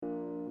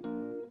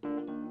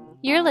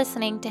You're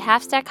listening to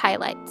Halfstack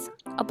Highlights,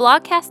 a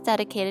blogcast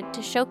dedicated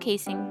to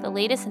showcasing the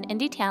latest in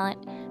indie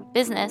talent,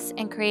 business,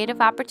 and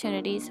creative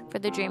opportunities for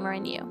the dreamer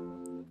in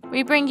you.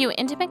 We bring you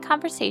intimate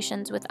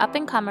conversations with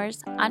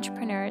up-and-comers,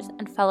 entrepreneurs,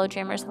 and fellow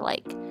dreamers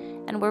alike,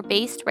 and we're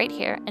based right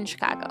here in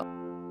Chicago.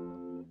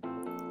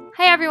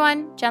 Hi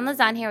everyone, Jen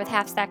Lazan here with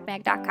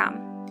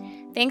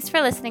HalfstackMag.com. Thanks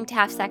for listening to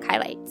Halfstack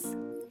Highlights.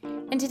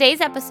 In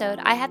today's episode,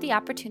 I had the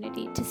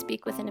opportunity to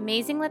speak with an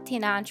amazing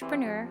Latina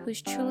entrepreneur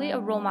who's truly a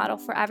role model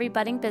for every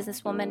budding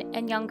businesswoman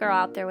and young girl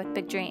out there with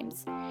big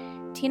dreams.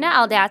 Tina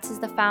Aldatz is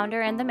the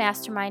founder and the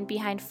mastermind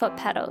behind foot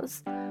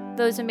pedals,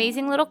 those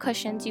amazing little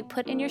cushions you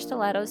put in your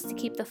stilettos to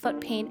keep the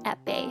foot pain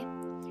at bay.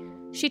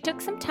 She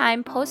took some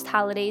time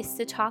post-holidays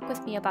to talk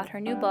with me about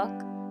her new book,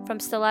 From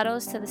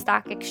Stilettos to the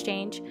Stock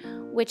Exchange,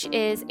 which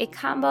is a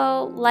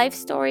combo life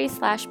story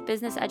 /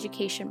 business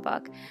education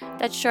book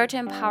that's sure to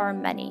empower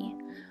many.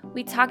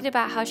 We talked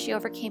about how she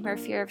overcame her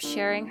fear of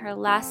sharing her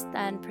less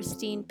than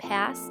pristine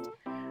past,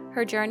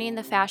 her journey in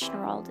the fashion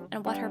world,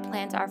 and what her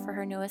plans are for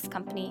her newest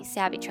company,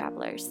 Savvy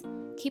Travelers.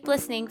 Keep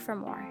listening for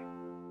more.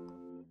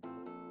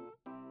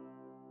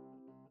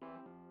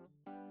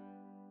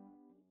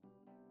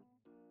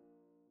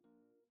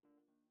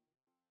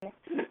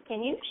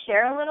 Can you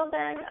share a little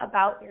bit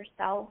about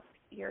yourself,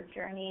 your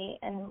journey,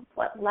 and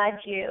what led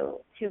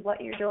you to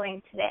what you're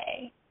doing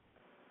today?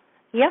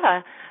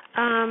 Yeah.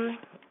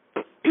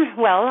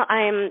 Well,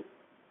 I'm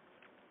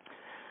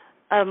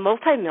a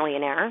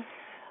multimillionaire.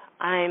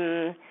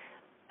 I'm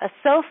a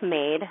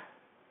self-made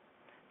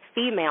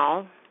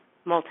female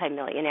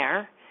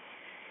multimillionaire.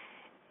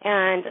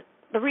 And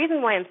the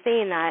reason why I'm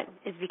saying that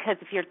is because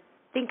if you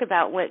think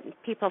about what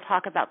people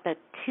talk about, the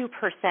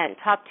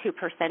top 2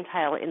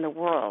 percentile in the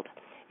world,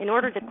 in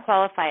order to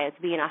qualify as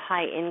being a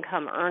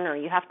high-income earner,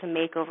 you have to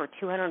make over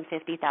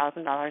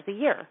 $250,000 a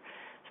year.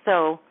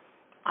 So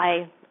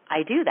I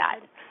do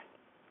that.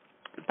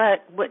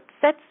 But what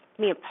sets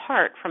me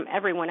apart from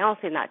everyone else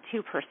in that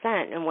 2%,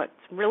 and what's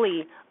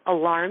really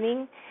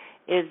alarming,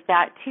 is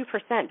that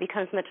 2%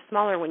 becomes much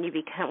smaller when you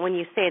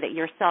say that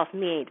you're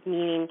self-made,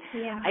 meaning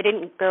I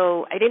didn't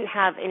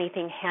have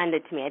anything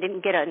handed to me. I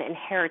didn't get an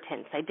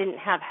inheritance. I didn't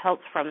have help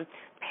from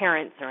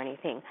parents or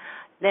anything.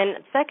 Then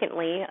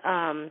secondly,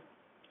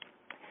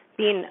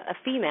 being a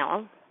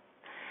female,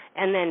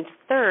 and then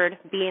third,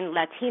 being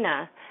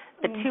Latina,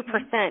 the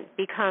 2%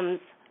 becomes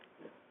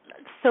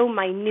so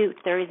minute.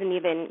 There isn't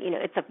even,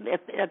 it's a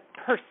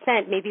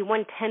percent, maybe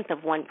 1/10 of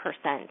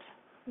 1%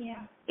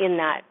 in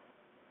that,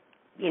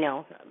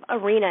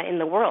 arena in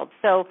the world.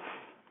 So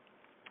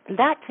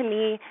that to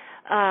me,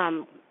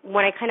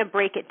 when I kind of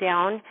break it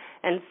down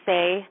and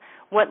say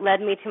what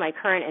led me to my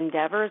current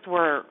endeavors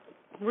were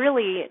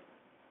really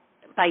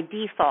by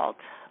default.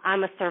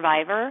 I'm a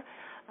survivor.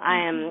 I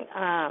am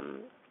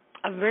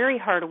a very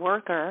hard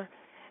worker,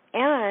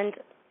 and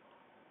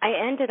I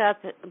ended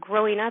up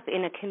growing up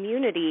in a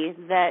community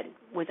that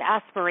was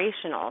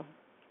aspirational.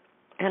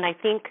 And I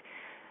think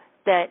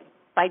that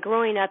by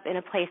growing up in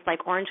a place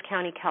like Orange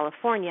County,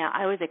 California,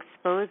 I was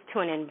exposed to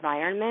an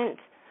environment.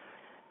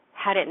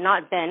 Had it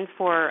not been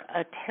for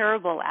a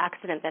terrible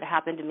accident that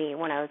happened to me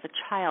when I was a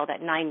child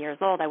at 9 years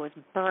old, I was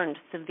burned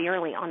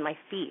severely on my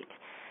feet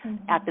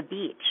at the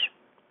beach,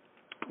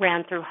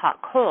 ran through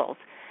hot coals.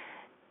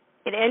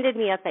 It ended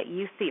me up at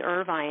UC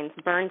Irvine's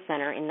burn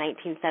center in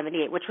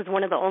 1978, which was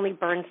one of the only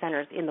burn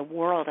centers in the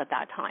world at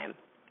that time.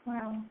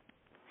 Wow.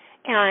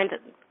 And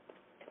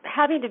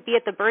having to be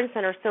at the burn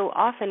center so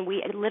often,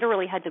 we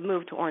literally had to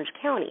move to Orange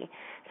County.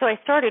 So I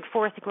started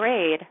 4th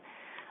grade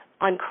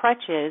on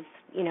crutches,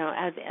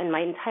 and my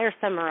entire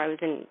summer I was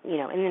in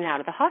and out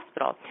of the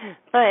hospital.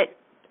 But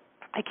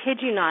I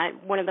kid you not,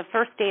 one of the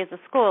first days of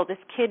school, this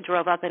kid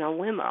drove up in a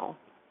limo.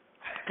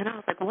 And I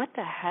was like, what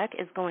the heck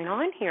is going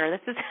on here?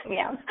 This is,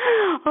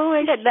 oh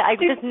my God, I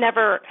just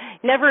never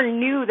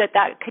knew that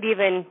could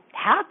even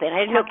happen. I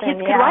didn't know kids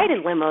could ride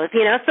in limos,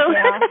 so,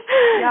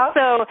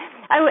 so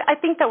I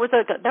think that was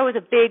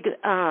a big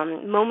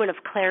moment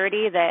of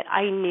clarity that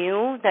I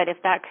knew that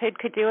if that kid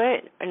could do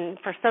it, and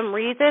for some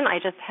reason I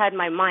just had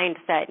my mind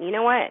set, you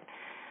know what,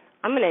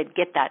 I'm going to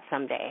get that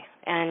someday,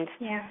 and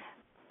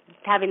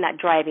having that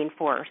driving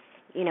force,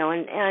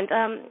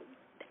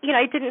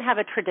 I didn't have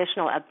a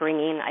traditional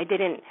upbringing.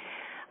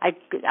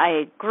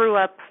 I grew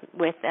up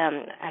with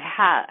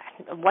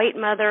a white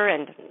mother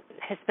and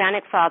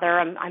Hispanic father.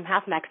 I'm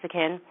half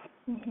Mexican,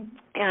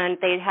 and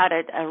they had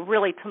a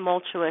really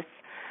tumultuous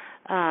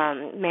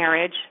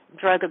marriage,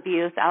 drug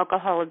abuse,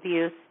 alcohol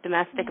abuse,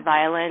 domestic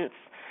violence,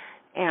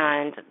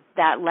 and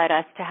that led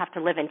us to have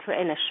to live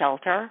in a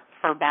shelter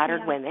for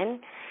battered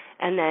women.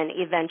 And then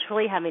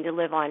eventually having to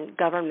live on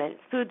government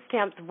food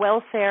stamps,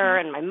 welfare,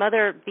 and my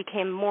mother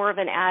became more of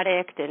an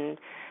addict, and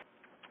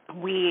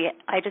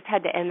I just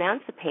had to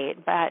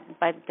emancipate by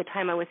the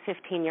time I was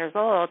 15 years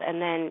old,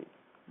 and then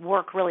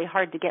work really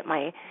hard to get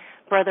my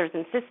brothers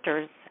and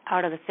sisters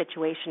out of the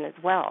situation as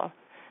well.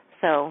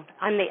 So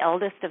I'm the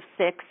eldest of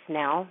 6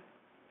 now,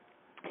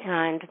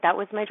 and that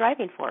was my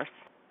driving force.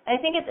 I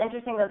think it's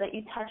interesting, though, that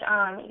you touch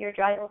on your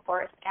driving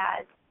force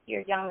as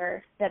your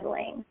younger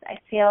siblings. I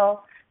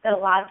feel that a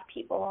lot of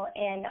people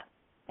and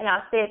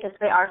I'll say it this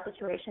way, our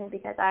situation,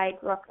 because I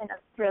grew up in a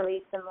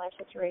really similar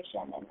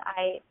situation, and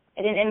I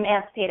didn't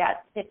emancipate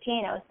at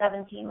 15. I was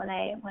 17 when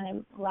I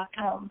left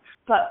home.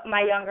 But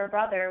my younger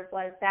brother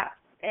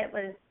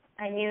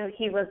I knew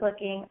he was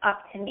looking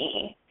up to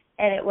me,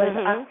 and it was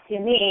up to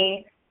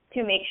me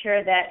to make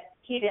sure that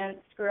he didn't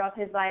screw up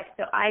his life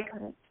so I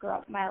couldn't screw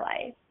up my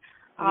life.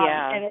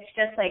 And it's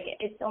just like,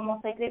 it's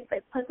almost like it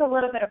puts a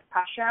little bit of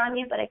pressure on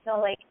you, but I feel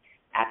like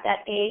at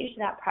that age,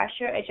 that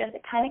pressure, it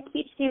kind of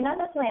keeps you, not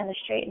necessarily on the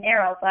straight and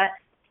narrow, but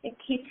it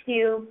keeps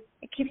you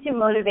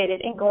motivated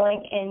and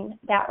going in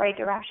that right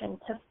direction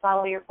to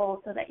follow your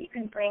goals so that you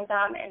can bring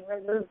them and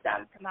remove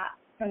them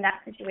from that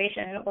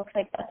situation. And it looks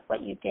like that's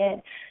what you did.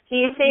 So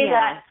you say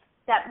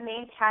that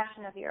main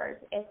passion of yours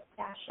is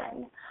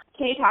fashion.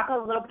 Can you talk a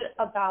little bit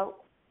about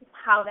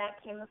how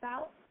that came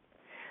about?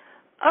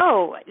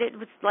 Oh, it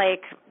was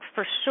like,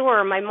 for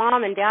sure, my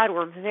mom and dad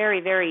were very,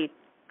 very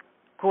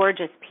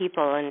gorgeous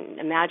people, and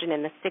imagine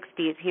in the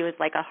 60s he was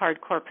like a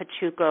hardcore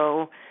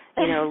Pachuco,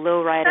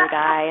 lowrider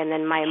guy, and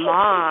then my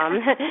mom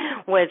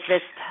was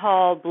this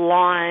tall,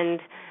 blonde,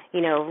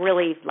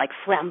 really like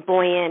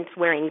flamboyant,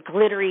 wearing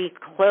glittery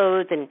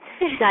clothes and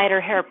dyed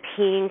her hair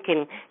pink,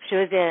 and she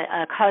was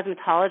a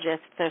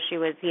cosmetologist, so she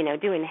was,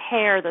 doing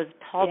hair, those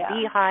tall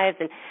beehives,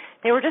 and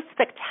they were just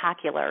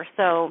spectacular.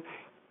 So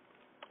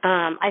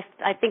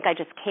I think I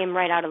just came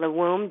right out of the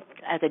womb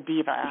as a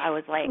diva. I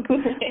was like,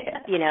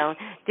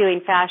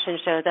 doing fashion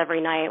shows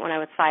every night when I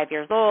was 5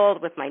 years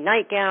old with my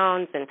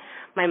nightgowns, and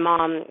my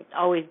mom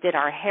always did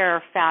our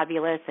hair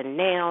fabulous and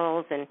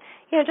nails, and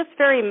just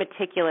very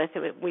meticulous.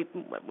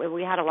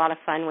 We had a lot of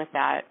fun with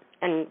that,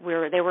 and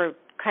they were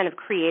kind of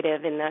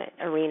creative in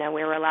the arena.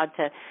 We were allowed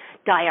to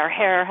dye our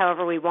hair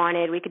however we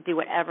wanted. We could do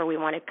whatever we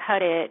wanted,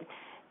 cut it.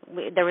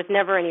 There was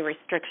never any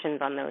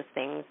restrictions on those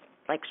things.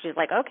 Like, she's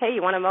like, okay,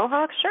 you want a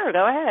mohawk? Sure,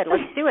 go ahead.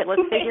 Let's do it.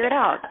 Let's figure it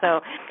out.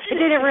 So it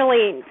didn't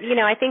really,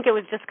 I think it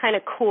was just kind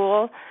of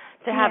cool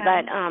to have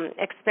that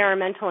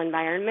experimental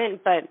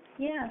environment. But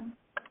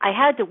I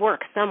had to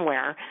work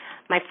somewhere.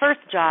 My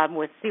first job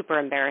was super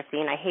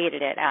embarrassing. I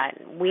hated it at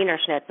Wiener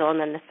Schnitzel. And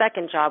then the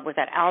second job was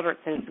at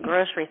Albertson's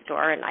grocery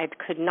store, and I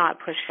could not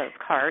push those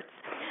carts.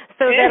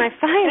 So then I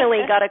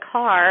finally got a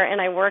car,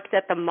 and I worked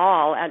at the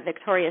mall at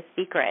Victoria's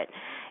Secret.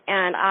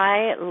 And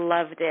I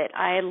loved it.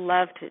 I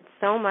loved it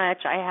so much.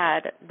 I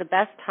had the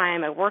best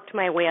time. I worked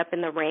my way up in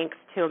the ranks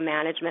to a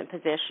management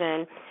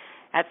position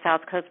at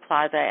South Coast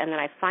Plaza, and then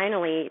I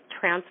finally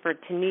transferred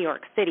to New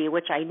York City,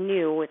 which I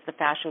knew was the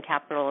fashion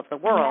capital of the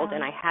world,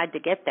 and I had to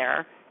get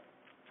there.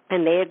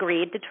 And they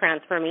agreed to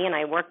transfer me, and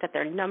I worked at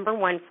their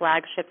 #1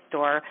 flagship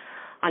store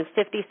on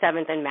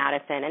 57th and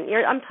Madison.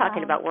 And I'm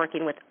talking about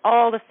working with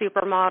all the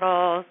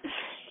supermodels,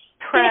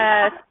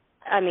 press,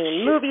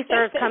 movie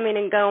stars coming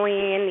and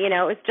going.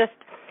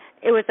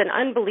 It was an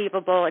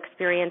unbelievable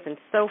experience and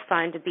so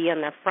fun to be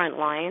on the front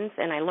lines,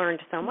 and I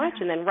learned so much.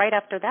 And then right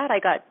after that, I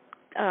got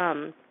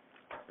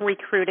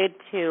recruited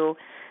to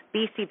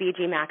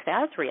BCBG Max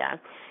Azria.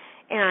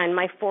 And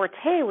my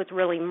forte was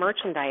really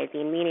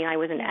merchandising, meaning I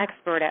was an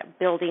expert at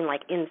building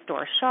like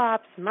in-store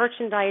shops,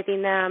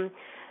 merchandising them,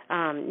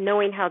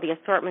 knowing how the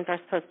assortments are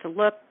supposed to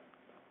look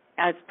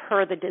as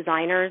per the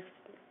designer's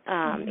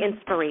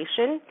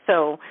inspiration.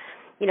 So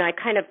I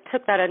kind of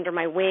took that under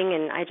my wing,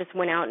 and I just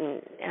went out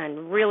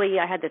and really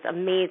I had this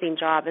amazing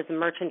job as a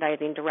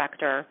merchandising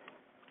director.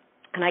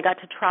 And I got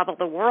to travel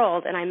the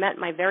world, and I met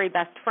my very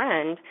best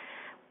friend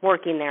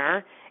working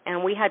there,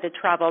 and we had to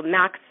travel.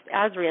 Max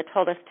Azria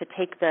told us to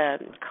take the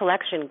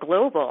collection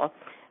global,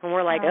 and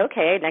we're like,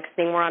 okay, next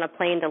thing we're on a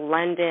plane to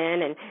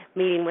London and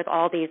meeting with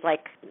all these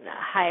like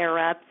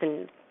higher-ups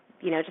and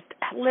just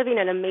living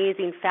an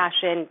amazing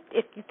fashion.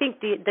 If you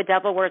think the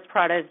Devil Wears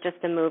Prada is just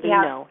a movie,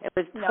 no, it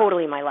was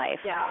totally my life.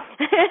 Yeah.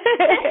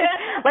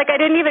 Like I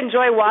didn't even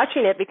enjoy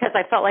watching it because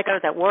I felt like I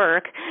was at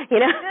work,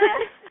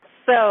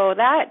 So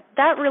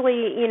that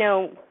really,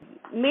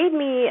 made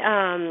me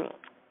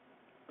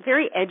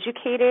very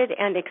educated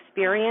and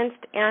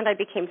experienced, and I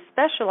became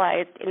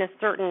specialized in a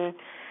certain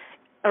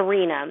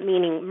arena,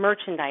 meaning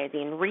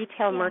merchandising.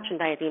 Retail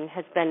merchandising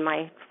has been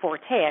my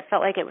forte. I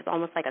felt like it was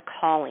almost like a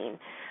calling.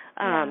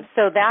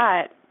 So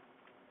that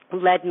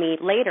led me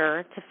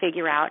later to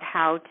figure out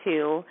how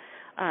to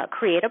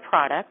create a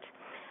product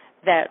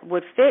that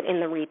would fit in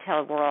the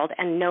retail world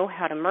and know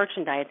how to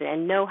merchandise it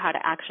and know how to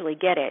actually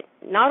get it,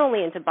 not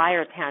only into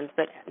buyers' hands,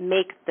 but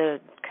make the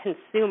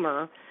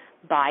consumer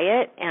buy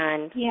it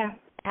and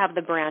have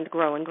the brand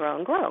grow and grow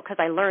and grow. Because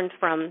I learned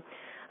from,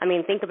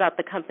 think about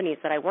the companies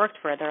that I worked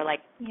for. They're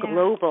like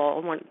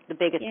global, one of the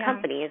biggest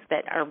companies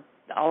that are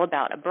all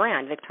about a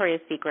brand.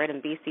 Victoria's Secret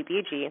and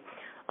BCBG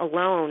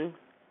alone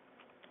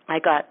I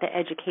got the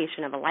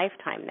education of a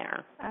lifetime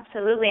there.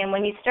 Absolutely. And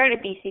when you started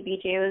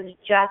BCBG, it was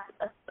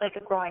just like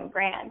a growing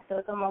brand. So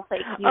it's almost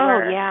like you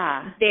were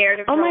there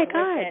to grow with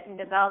it and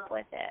develop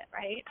with it,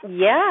 right?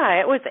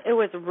 Yeah, it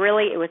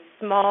was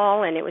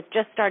small, and it was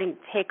just starting to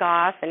take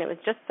off, and it was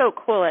just so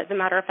cool. As a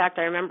matter of fact,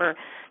 I remember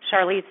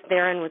Charlize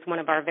Theron was one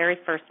of our very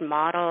first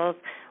models.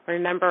 I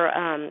remember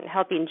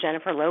helping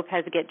Jennifer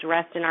Lopez get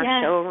dressed in our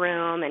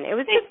showroom, and it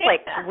was just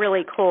like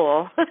really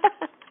cool.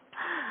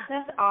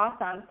 That's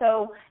awesome.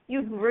 So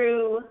you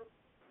grew,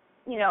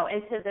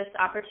 into this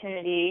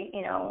opportunity,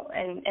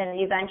 and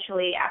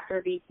eventually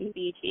after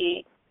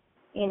BCBG,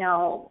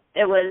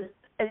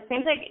 it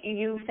seems like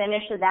you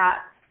finished that,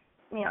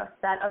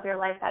 set of your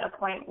life at a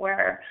point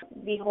where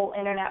the whole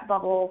internet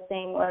bubble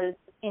thing was,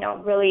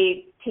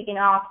 really taking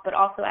off, but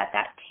also at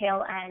that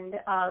tail end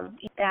of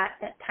that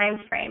time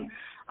frame.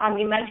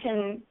 You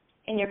mentioned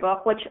in your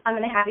book, which I'm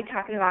going to have you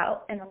talking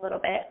about in a little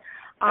bit,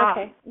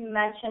 you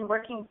mentioned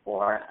working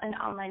for an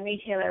online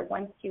retailer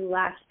once you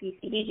left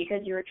BCBG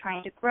because you were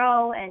trying to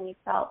grow and you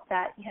felt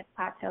that you had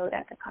plateaued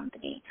at the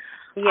company.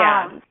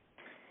 Yeah.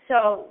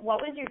 So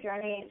what was your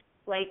journey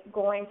like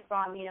going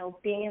from,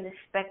 being in this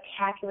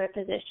spectacular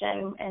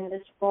position and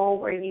this role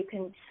where you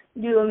can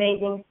do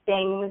amazing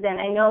things? And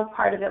I know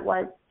part of it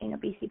was,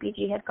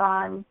 BCBG had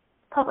gone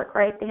public,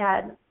 right? They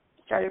had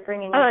started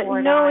bringing the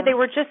board on. They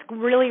were just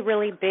really,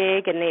 really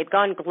big, and they had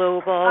gone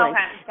global. Okay,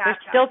 and gotcha. They're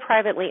still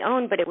privately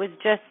owned, but it was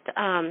just,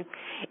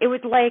 it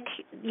was like,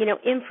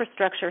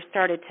 infrastructure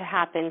started to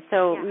happen.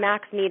 So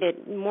Max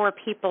needed more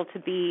people to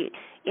be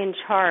in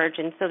charge,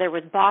 and so there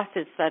was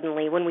bosses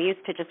suddenly when we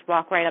used to just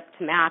walk right up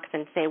to Max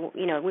and say,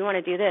 we want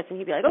to do this, and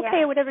he'd be like,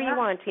 okay, whatever you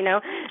want,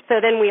 So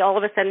then we all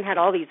of a sudden had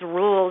all these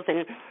rules,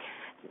 and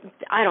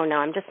I don't know,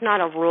 I'm just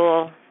not a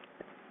rule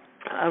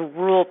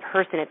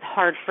person. It's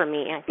hard for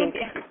me. I think,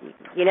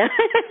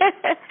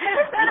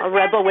 I'm a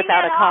rebel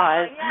without a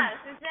cause. Yes,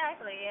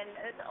 exactly. And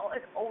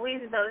it's always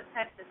those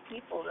types of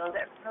people, though,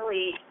 that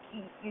really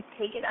you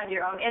take it on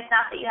your own. It's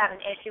not that you have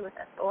an issue with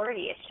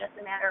authority. It's just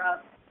a matter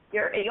of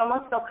you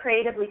almost feel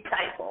creatively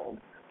stifled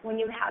when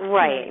you have too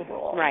many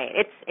rules. Right.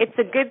 It's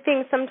a good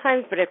thing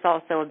sometimes, but it's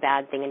also a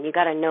bad thing, and you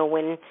got to know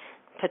when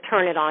to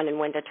turn it on and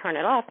when to turn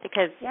it off,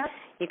 because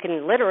you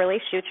can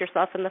literally shoot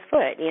yourself in the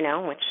foot,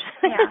 which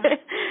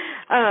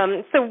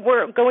so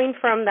we're going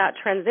from that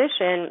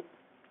transition.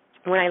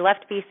 When I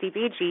left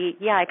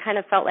BCBG, I kind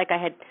of felt like I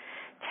had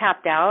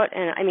tapped out,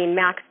 and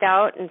maxed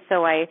out, and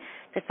so I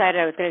decided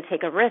I was going to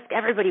take a risk.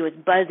 Everybody was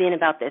buzzing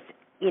about this,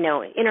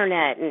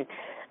 internet, and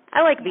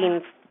I like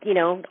being,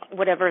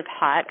 whatever's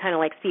hot, kind of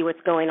like see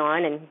what's going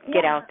on and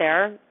get out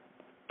there.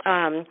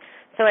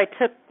 So I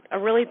took a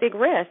really big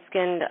risk,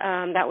 and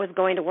that was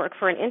going to work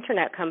for an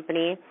internet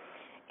company.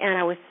 And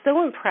I was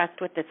so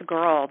impressed with this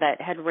girl that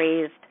had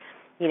raised,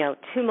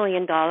 $2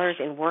 million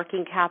in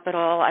working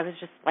capital. I was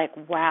just like,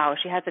 wow,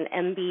 she has an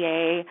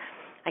MBA.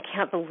 I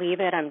can't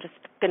believe it. I'm just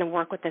going to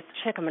work with this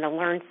chick. I'm going to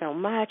learn so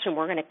much, and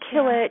we're going to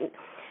kill it.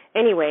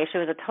 Anyway, she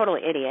was a total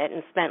idiot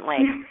and spent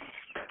like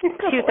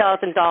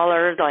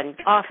 $2,000 on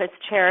office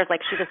chairs.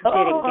 Like, she just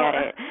didn't get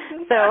it.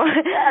 So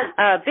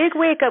big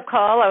wake-up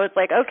call. I was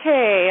like,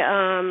 okay,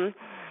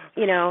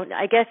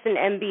 I guess an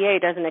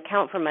MBA doesn't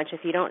account for much if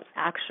you don't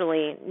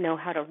actually know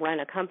how to run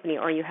a company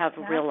or you have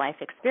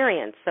real-life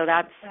experience. So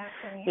that's,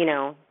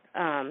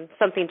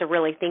 something to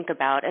really think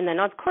about. And then,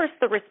 of course,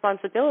 the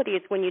responsibility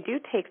is when you do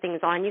take things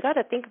on, you got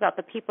to think about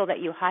the people that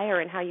you hire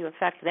and how you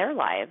affect their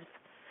lives.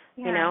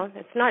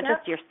 It's not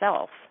just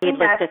yourself.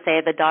 Needless to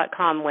say, the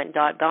 .com went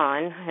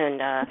 .gone,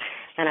 and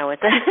I was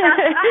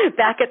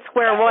back at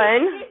square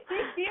one.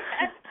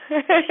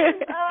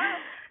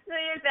 So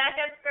you're back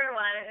at square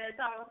one, and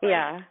it's almost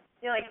like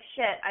you're like,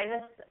 shit,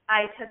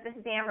 I took this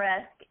damn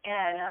risk,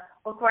 and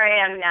look where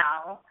I am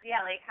now.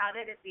 Yeah, like, how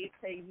did it be?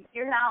 So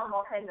you're now a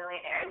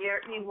multimillionaire.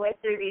 You went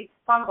through these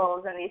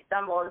fumbles and these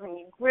stumbles, and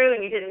you grew,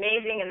 and you did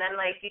amazing, and then,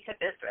 like, you took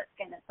this risk,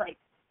 and it's like,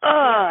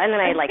 and then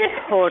I,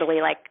 totally,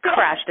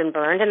 crashed and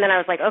burned. And then I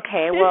was like,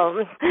 okay,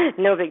 well,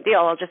 no big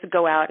deal. I'll just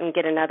go out and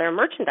get another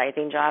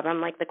merchandising job. I'm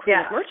like the queen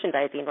of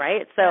merchandising,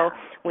 right? So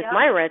with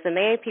my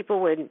resume,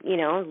 people would,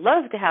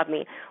 love to have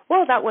me.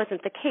 Well, that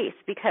wasn't the case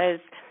because,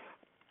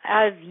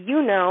 as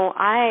you know,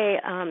 I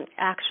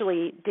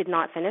actually did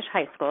not finish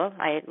high school.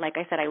 Like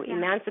I said, I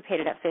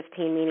emancipated at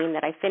 15, meaning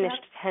that I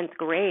finished 10th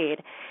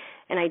grade,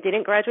 and I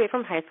didn't graduate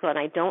from high school, and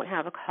I don't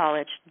have a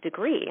college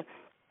degree.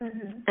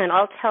 Mm-hmm. And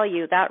I'll tell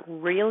you, that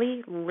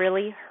really,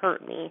 really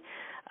hurt me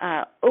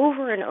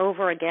over and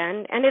over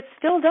again, and it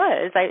still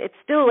does. It's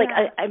still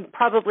I'm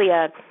probably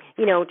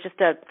just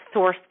a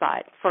sore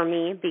spot for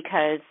me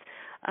because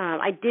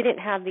I didn't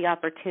have the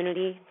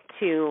opportunity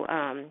to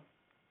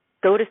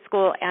go to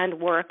school and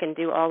work and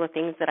do all the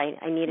things that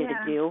I needed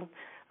to do.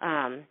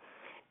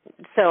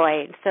 So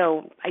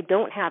I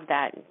don't have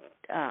that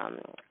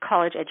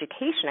college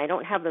education. I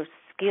don't have those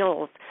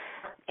skills,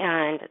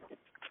 and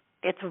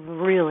It's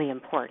really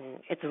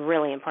important. It's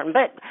really important.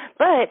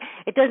 But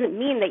it doesn't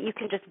mean that you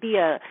can just be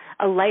a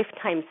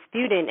lifetime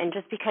student, and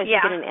just because you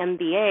get an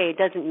MBA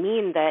doesn't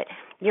mean that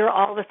you're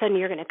all of a sudden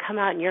you're going to come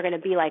out and you're going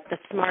to be like the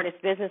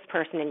smartest business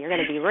person and you're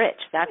going to be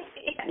rich. That's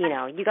you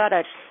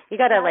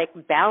gotta like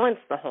balance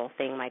the whole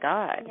thing. My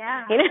God.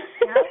 Yeah. You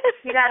know?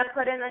 You got to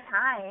put in the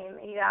time.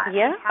 You have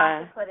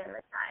to put in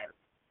the time.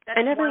 That's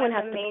and everyone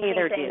has to pay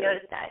their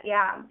dues.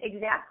 Yeah,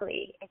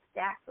 exactly.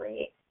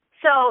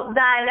 So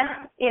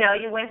then,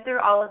 you went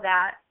through all of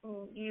that.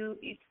 And you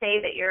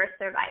say that you're a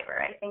survivor.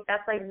 I think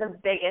that's like the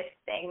biggest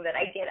thing that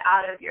I get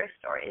out of your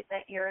story is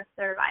that you're a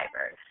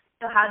survivor.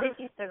 So how did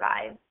you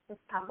survive this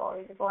tumble?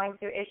 You're going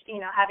through,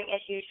 having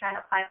issues trying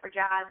to apply for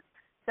jobs.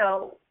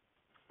 So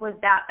was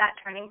that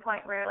turning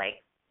point where you're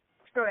like,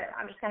 screw it,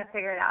 I'm just going to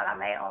figure it out on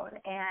my own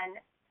and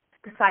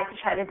decide to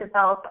try to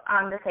develop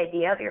this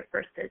idea of your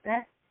first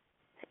business?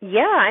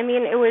 Yeah, I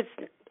mean, it was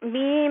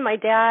me, my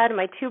dad,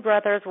 my two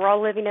brothers. We're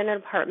all living in an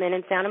apartment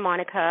in Santa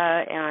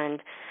Monica,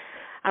 and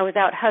I was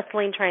out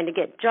hustling trying to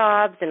get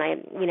jobs, and I,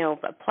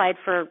 applied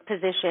for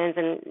positions,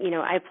 and,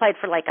 I applied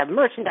for like a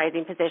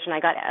merchandising position. I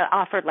got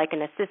offered like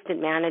an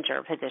assistant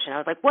manager position. I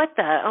was like, what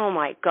the, oh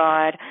my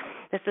God,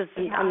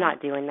 I'm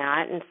not doing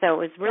that. And so it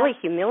was really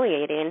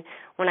humiliating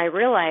when I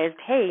realized,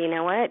 hey, you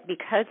know what,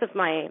 because of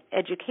my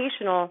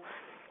educational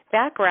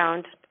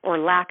background or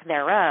lack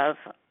thereof,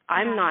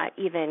 I'm not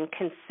even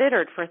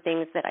considered for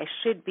things that I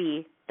should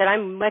be, that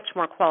I'm much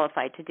more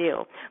qualified to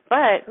do.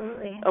 But,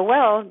 oh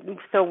well,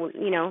 so,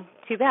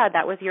 too bad.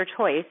 That was your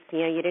choice.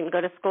 You didn't go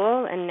to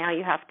school, and now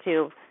you have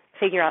to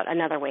figure out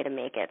another way to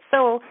make it.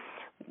 So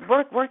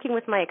working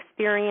with my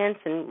experience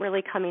and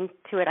really coming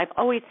to it, I've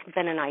always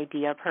been an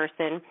idea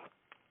person.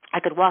 I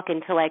could walk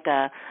into like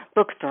a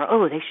bookstore,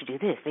 oh, they should do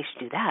this, they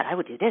should do that, I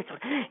would do this.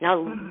 And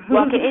I'll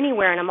walk in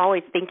anywhere and I'm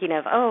always thinking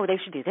of, oh, they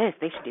should do this,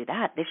 they should do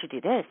that, they should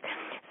do this.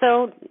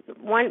 So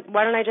why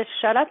don't I just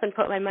shut up and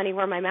put my money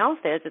where my mouth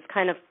is? It's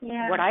kind of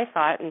what I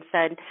thought, and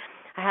said,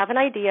 I have an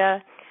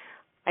idea.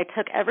 I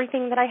took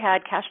everything that I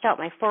had, cashed out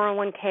my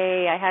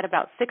 401k. I had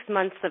about 6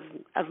 months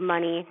of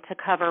money to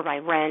cover my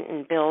rent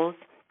and bills.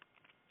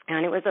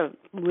 And it was a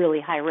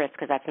really high risk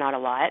because that's not a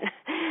lot.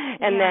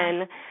 And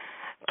then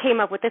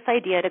came up with this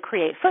idea to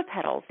create foot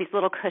pedals, these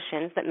little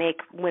cushions that make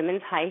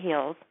women's high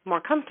heels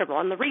more comfortable.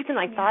 And the reason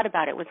I thought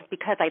about it was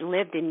because I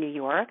lived in New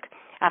York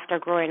after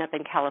growing up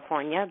in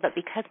California, but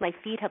because my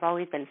feet have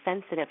always been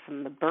sensitive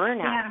from the burn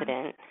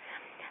accident,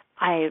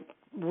 I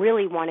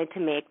really wanted to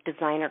make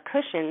designer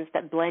cushions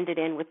that blended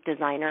in with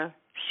designer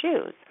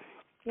shoes.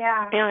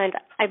 Yeah. And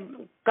I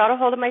got a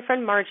hold of my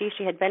friend Margie.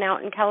 She had been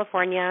out in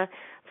California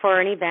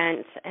for an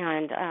event,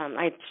 and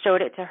I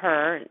showed it to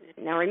her.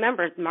 Now,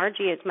 remember,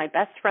 Margie is my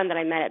best friend that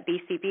I met at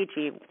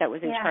BCBG that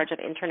was in charge of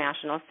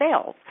international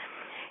sales.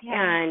 Yeah.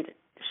 And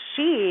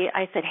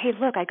I said, hey,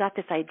 look, I got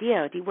this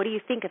idea. What do you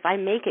think? If I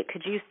make it,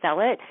 could you sell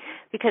it?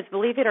 Because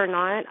believe it or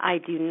not, I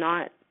do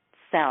not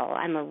sell.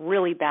 I'm a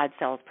really bad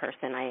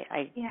salesperson.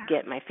 I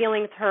get my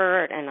feelings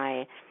hurt, and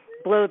I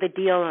blow the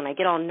deal, and I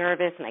get all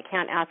nervous, and I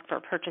can't ask for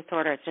a purchase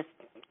order. It's just,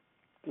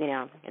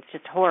 it's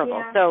just horrible.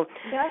 Yeah. So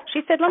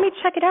she said, let me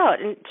check it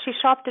out. And she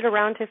shopped it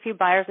around to a few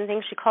buyers and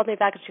things. She called me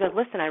back, and she goes,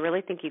 listen, I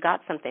really think you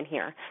got something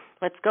here.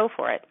 Let's go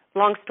for it.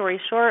 Long story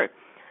short,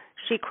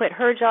 she quit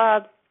her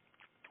job.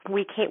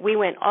 We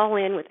went all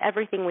in with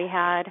everything we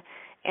had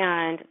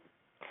and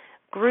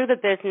grew the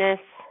business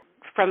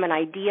from an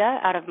idea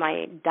out of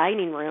my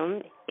dining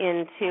room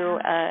into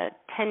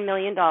 $10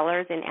 million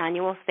in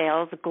annual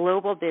sales,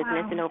 global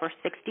business in over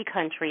 60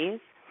 countries.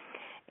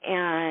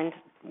 And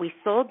we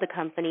sold the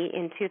company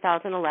in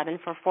 2011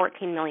 for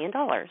 $14 million.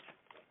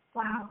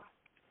 Wow.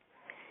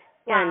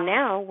 And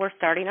now we're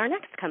starting our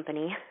next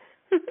company.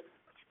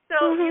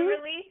 So you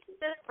released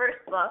this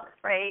first book,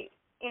 right?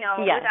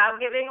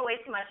 Without giving away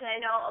too much. And I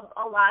know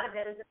a lot of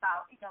it is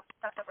about,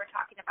 stuff that we're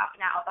talking about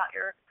now, about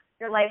your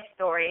life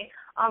story.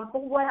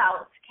 But what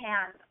else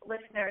can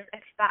listeners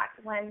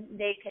expect when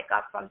they pick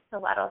up from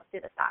stilettos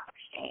to the stock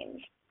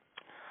exchange?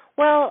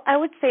 Well, I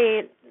would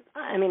say,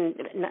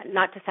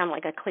 not to sound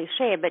like a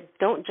cliche, but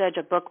don't judge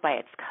a book by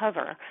its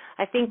cover.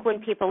 I think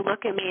when people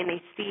look at me and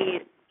they see,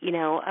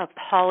 a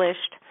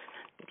polished,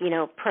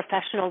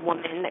 professional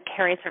woman that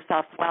carries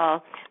herself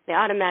well, they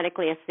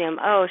automatically assume,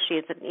 oh,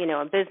 she's,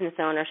 a business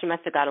owner. She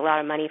must have got a lot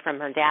of money from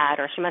her dad,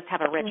 or she must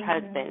have a rich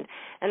husband.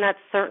 And that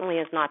certainly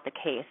is not the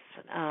case.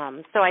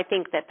 So I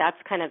think that's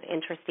kind of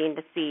interesting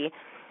to see,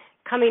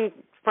 coming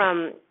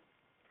from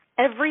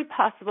every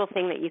possible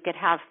thing that you could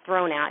have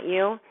thrown at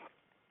you,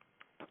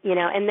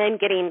 and then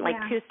getting like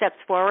 2 steps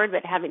forward,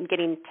 but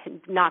getting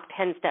knocked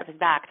 10 steps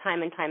back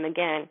time and time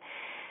again.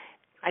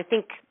 I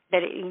think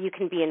that you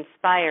can be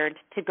inspired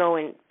to go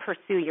and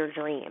pursue your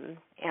dream,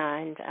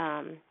 and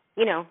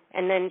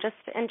and then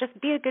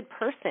just be a good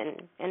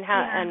person and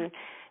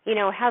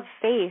have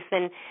faith,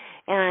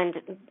 and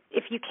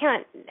if you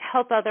can't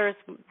help others,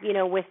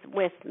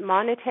 with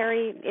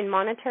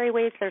monetary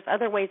ways, there's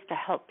other ways to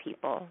help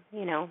people,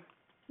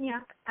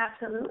 Yeah,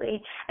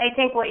 absolutely. I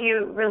think what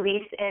you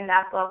release in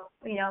that book,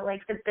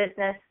 like the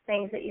business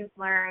things that you've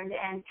learned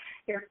and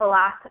your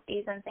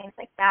philosophies and things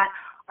like that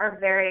are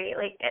very,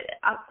 like,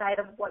 outside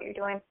of what you're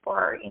doing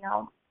for,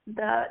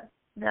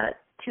 the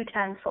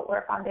 210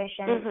 Footwear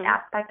Foundation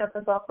aspect of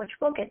the book, which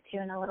we'll get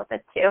to in a little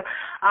bit too.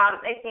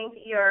 I think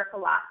your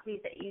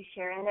philosophies that you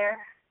share in there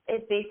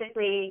is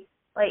basically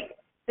like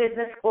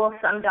business school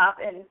summed up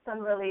in some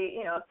really,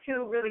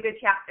 2 really good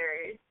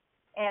chapters.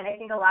 And I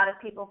think a lot of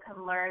people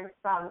can learn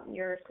from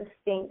your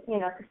succinct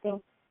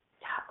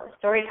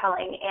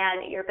storytelling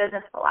and your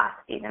business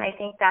philosophies. And I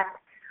think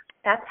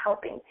that's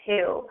helping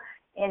too,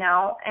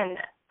 And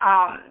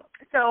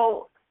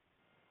so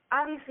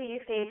obviously you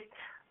faced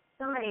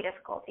so many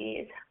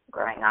difficulties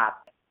growing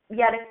up,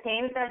 yet it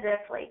seems as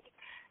if like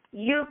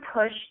you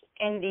pushed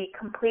in the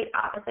complete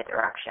opposite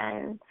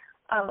direction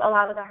of a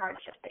lot of the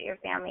hardships that your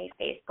family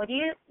faced. What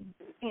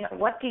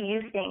do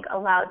you think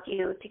allowed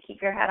you to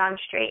keep your head on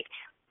straight?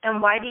 And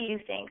why do you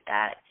think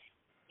that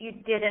you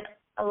didn't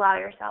allow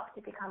yourself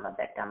to become a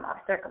victim of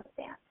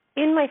circumstance?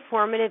 In my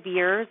formative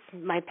years,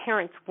 my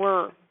parents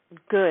were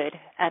good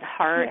at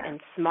heart and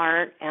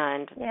smart,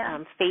 and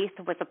faith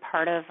was a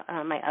part of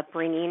my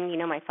upbringing.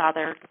 My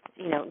father,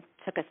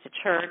 took us to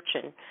church,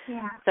 and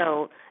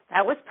so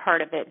that was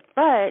part of it.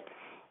 But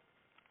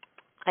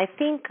I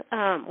think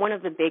one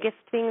of the biggest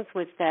things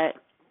was that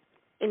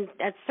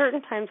at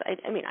certain times,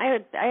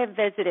 I have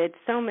visited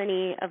so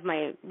many of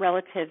my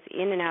relatives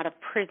in and out of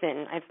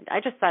prison.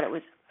 I just thought it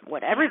was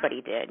what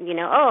everybody did.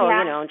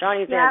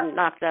 Johnny's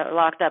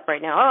locked up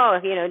right now. Oh,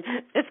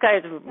 this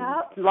guy's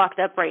locked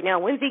up right now.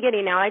 When's he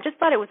getting out? I just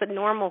thought it was a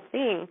normal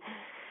thing.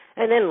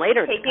 And then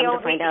later to come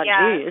to find out,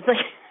 geez.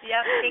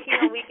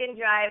 Taking a weekend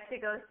drive to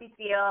go see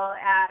Theo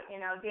at,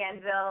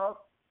 Danville.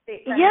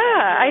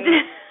 I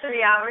did.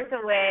 3 hours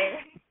away.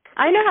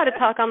 I know how to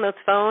talk on those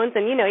phones,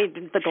 and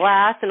the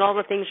glass and all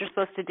the things you're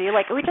supposed to do.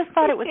 Like, we just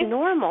thought it was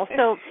normal.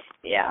 So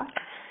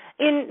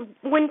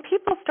when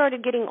people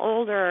started getting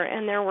older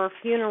and there were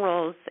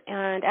funerals,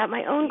 and at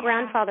my own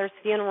grandfather's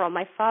funeral,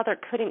 my father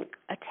couldn't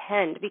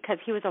attend because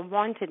he was a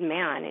wanted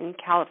man in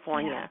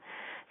California.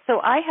 So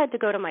I had to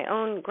go to my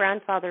own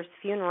grandfather's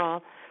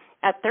funeral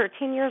at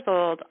 13 years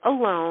old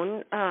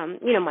alone.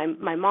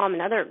 My mom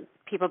and other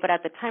people, but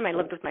at the time I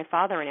lived with my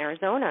father in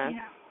Arizona.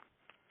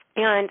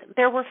 And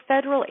there were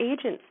federal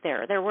agents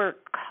there. There were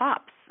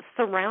cops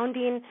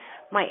surrounding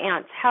my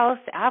aunt's house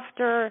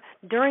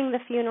during the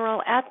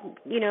funeral, at,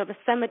 the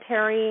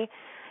cemetery.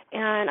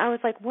 And I was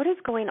like, what is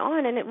going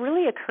on? And it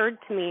really occurred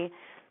to me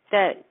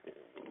that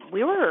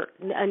we were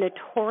a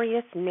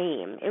notorious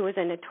name. It was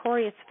a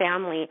notorious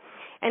family.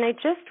 And I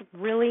just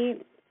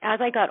really,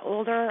 as I got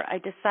older, I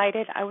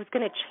decided I was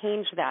going to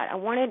change that. I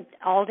wanted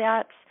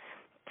Aldatz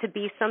to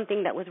be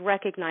something that was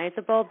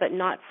recognizable, but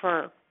not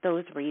for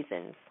those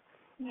reasons.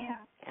 Yeah.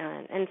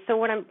 And so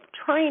what I'm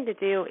trying to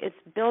do is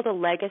build a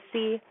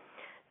legacy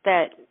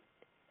that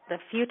the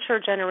future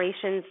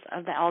generations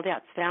of the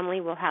Aldatz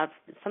family will have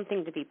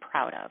something to be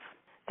proud of.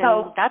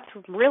 And that's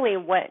really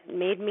what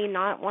made me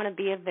not want to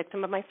be a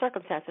victim of my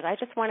circumstances. I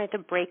just wanted to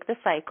break the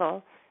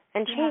cycle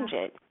and change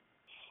it.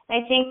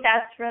 I think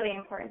that's really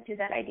important too,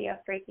 that idea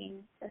of breaking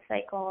the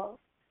cycle.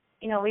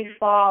 We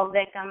fall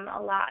victim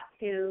a lot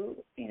to,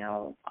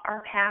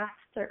 our past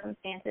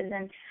circumstances,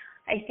 and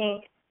I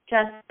think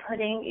just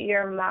putting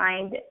your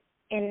mind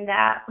in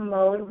that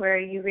mode where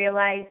you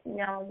realize,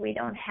 no, we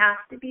don't have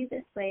to be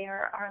this way,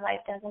 or our life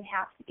doesn't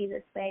have to be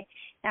this way,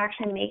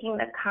 actually making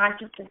the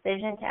conscious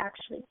decision to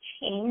actually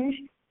change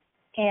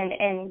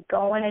and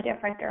go in a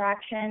different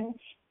direction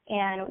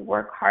and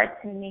work hard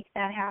to make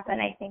that happen,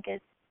 I think is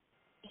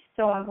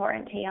so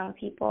important to young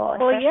people.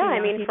 Well,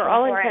 for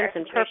all intents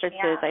and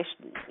purposes,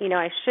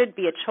 I should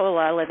be a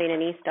chola living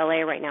in East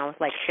LA right now with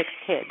like 6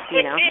 kids, So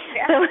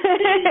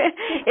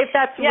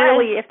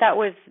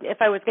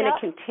if I was going to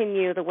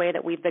continue the way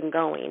that we've been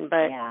going,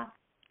 but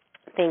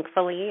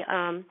thankfully,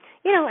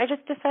 I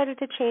just decided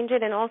to change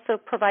it and also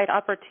provide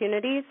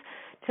opportunities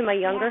to my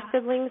younger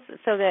siblings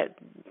so that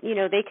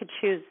they could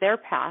choose their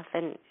path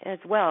and as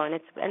well,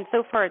 and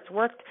so far it's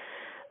worked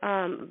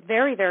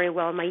very, very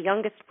well. My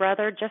youngest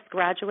brother just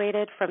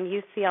graduated from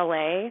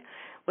UCLA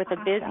with a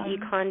biz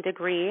econ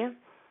degree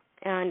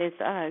and is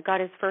got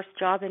his first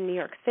job in New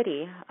York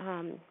City.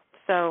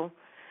 So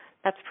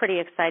that's pretty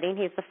exciting.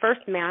 He's the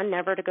first man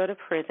never to go to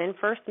prison,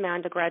 first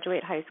man to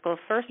graduate high school,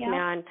 first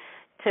man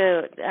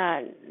to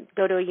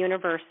go to a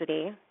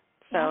university.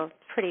 So it's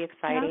pretty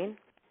exciting.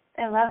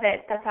 I love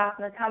it. That's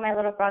awesome. That's how my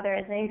little brother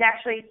is. And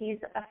he's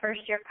a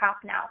first-year cop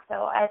now.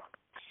 So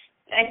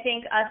I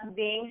think us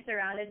being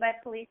surrounded by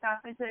police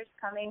officers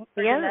coming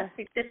for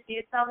domestic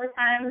disputes all the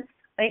time,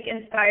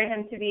 inspired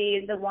him to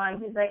be the one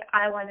who's like,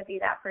 I want to be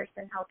that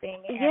person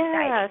helping.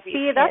 And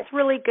see, that's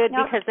really good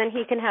because then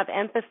he can have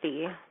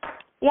empathy.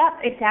 Yep,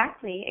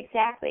 exactly.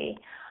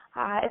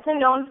 It's a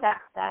known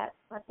fact that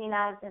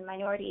Latinas and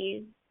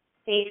minorities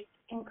face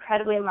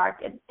incredibly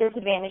marked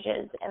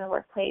disadvantages in the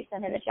workplace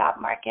and in the job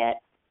market.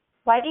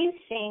 Why do you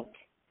think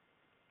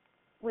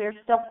we're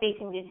still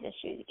facing these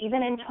issues,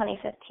 even in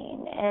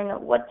 2015.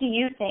 And what do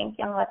you think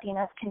young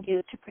Latinas can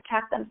do to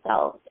protect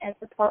themselves and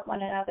support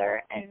one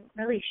another and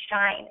really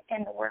shine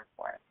in the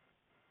workforce?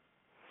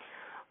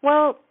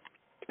 Well,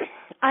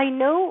 I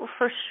know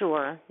for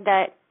sure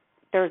that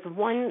there's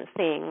one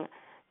thing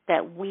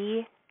that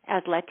we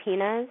as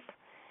Latinas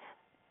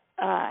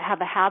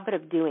have a habit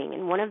of doing,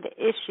 and one of the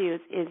issues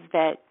is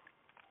that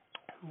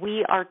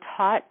we are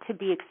taught to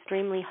be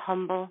extremely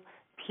humble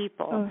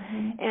people.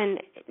 Mm-hmm. And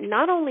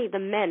not only the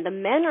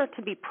men are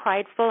to be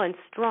prideful and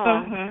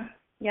strong, mm-hmm.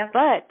 Yep.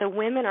 But the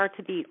women are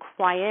to be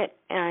quiet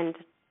and,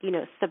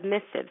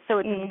 submissive. So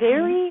it's mm-hmm.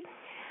 very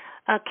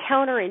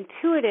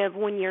counterintuitive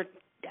when you're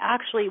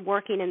actually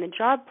working in the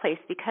job place,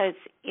 because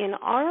in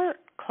our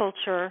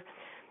culture,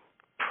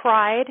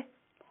 pride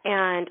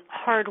and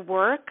hard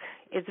work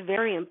is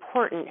very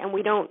important, and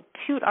we don't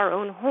toot our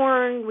own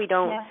horn. We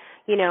don't,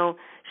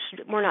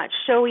 we're not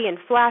showy and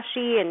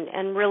flashy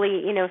and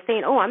really,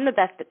 saying, oh, I'm the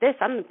best at this,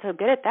 I'm so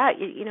good at that,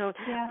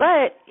 Yeah.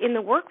 But in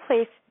the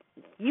workplace,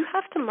 you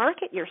have to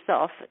market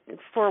yourself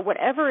for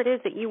whatever it is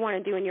that you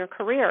want to do in your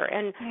career.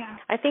 And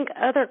I think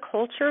other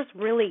cultures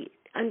really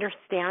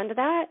understand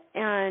that,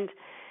 and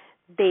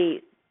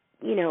they,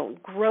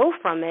 grow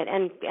from it,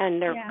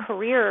 and their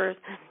careers,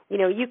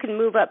 you can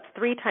move up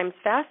 3 times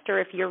faster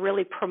if you're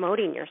really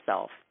promoting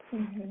yourself.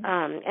 Mm-hmm.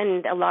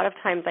 And a lot of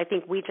times I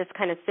think we just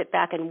kind of sit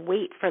back and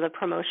wait for the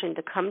promotion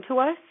to come to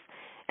us,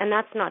 and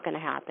that's not going to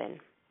happen.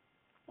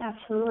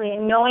 Absolutely.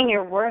 And knowing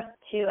your worth,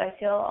 too. I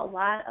feel a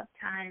lot of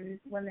times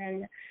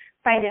women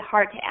find it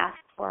hard to ask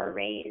for a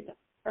raise,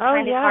 or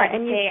find it hard to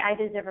say, I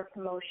deserve a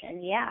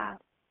promotion. Yeah.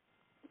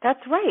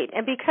 That's right.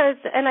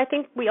 And I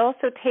think we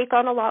also take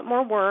on a lot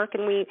more work,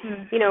 and we,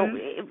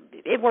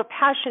 mm-hmm. We're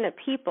passionate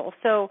people.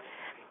 So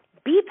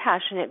be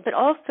passionate, but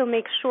also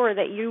make sure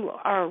that you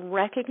are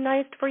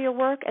recognized for your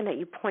work, and that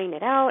you point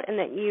it out, and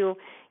that you,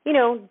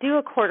 do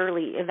a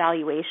quarterly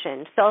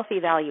evaluation,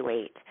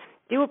 self-evaluate,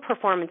 do a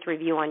performance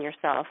review on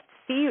yourself,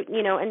 see,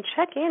 and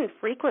check in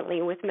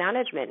frequently with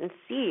management and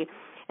see,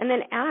 and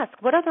then ask,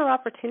 what other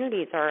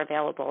opportunities are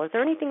available? Is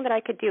there anything that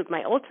I could do?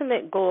 My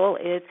ultimate goal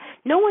is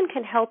no one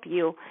can help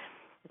you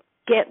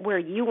get where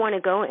you want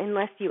to go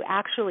unless you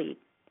actually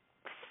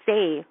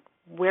say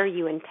where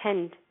you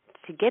intend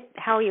to get,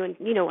 how you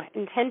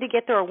intend to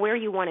get there, or where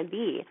you want to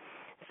be.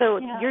 So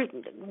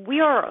we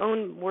are our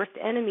own worst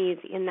enemies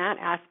in that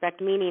aspect,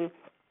 meaning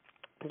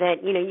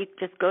that, you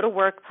just go to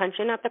work, punch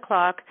in at the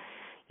clock,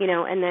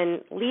 and then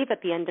leave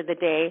at the end of the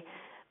day.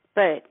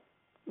 But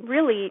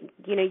really,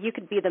 you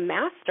could be the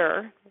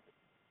master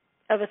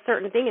of a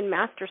certain thing and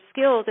master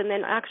skills, and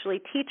then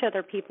actually teach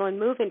other people and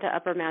move into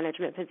upper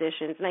management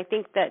positions. And I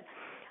think that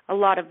a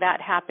lot of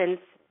that happens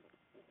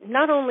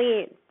not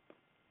only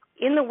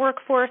in the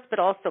workforce, but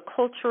also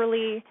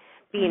culturally.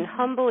 Being mm-hmm.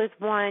 humble is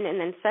one, and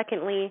then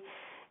secondly,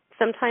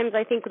 sometimes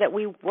I think that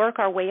we work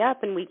our way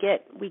up and we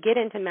get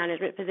into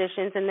management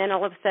positions, and then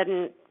all of a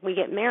sudden we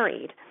get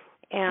married.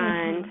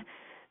 And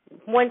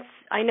once,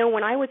 I know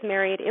when I was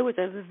married, it was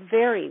a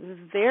very,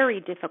 very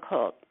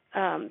difficult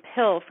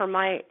pill for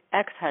my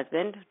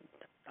ex-husband.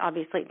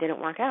 Obviously it didn't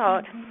work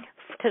out,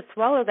 to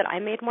swallow that I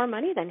made more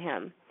money than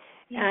him.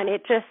 Yeah. And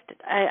it just,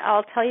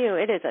 I'll tell you,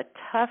 it is a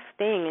tough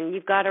thing, and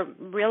you've got to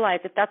realize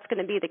if that's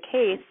going to be the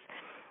case.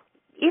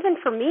 Even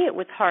for me, it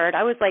was hard.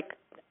 I was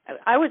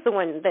the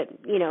one that,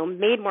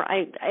 made more.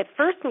 At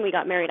first when we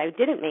got married, I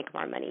didn't make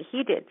more money.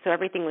 He did, so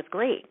everything was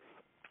great.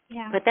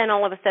 Yeah. But then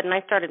all of a sudden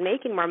I started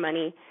making more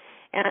money,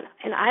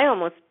 and I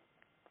almost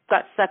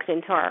got sucked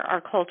into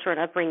our culture and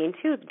upbringing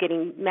too,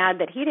 getting mad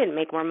that he didn't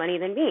make more money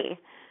than me.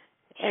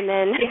 And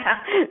then,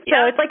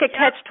 so it's like a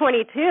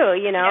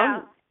catch-22,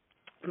 Yeah.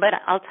 But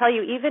I'll tell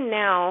you, even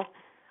now,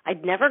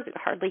 I'd never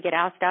hardly get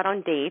asked out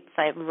on dates.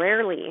 I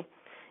rarely,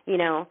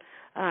 and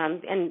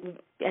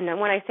then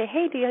when I say,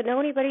 hey, do you know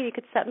anybody you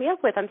could set me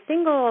up with? I'm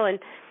single, and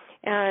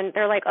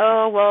they're like,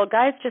 oh, well,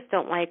 guys just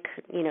don't like,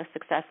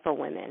 successful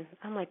women.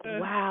 I'm like,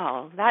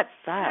 wow, that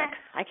sucks.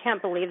 I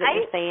can't believe that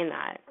you're saying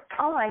that.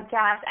 Oh my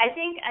gosh, I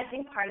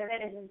think part of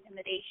it is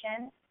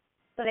intimidation,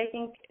 but I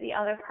think the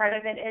other part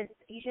of it is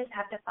you just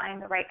have to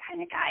find the right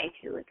kind of guy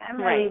too. Like,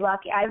 I'm really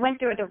lucky. I went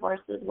through a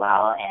divorce as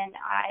well, and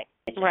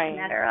it's just a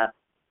matter of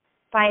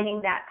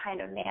finding that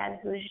kind of man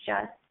who's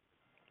just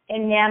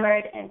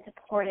enamored and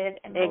supportive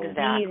and believes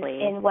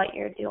in what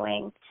you're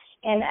doing.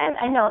 And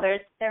I know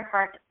they're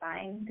hard to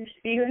find. There's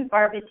few and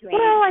far between.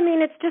 Well, I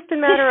mean, it's just a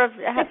matter of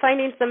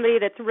finding somebody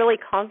that's really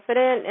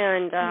confident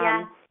and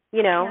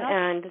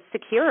and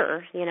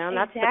secure. And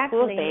that's the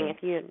cool thing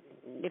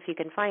if you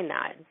can find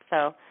that.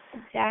 So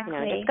just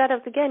you got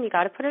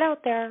to put it out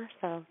there.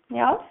 So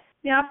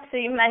Yep. So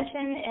you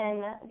mentioned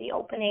in the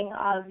opening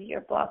of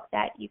your book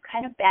that you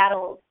kind of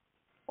battled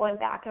going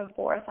back and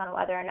forth on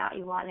whether or not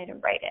you wanted to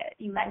write it.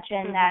 You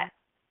mentioned that,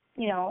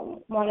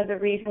 one of the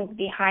reasons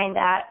behind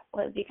that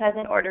was because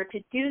in order to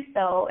do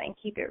so and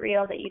keep it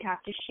real, that you'd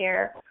have to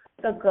share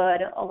the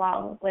good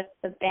along with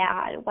the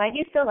bad. Why do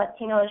you feel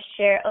Latinos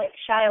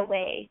shy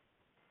away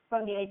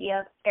from the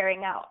idea of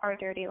airing out our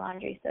dirty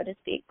laundry, so to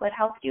speak? What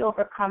helped you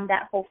overcome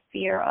that whole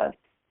fear of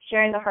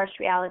sharing the harsh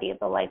reality of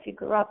the life you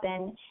grew up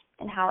in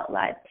and how it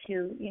led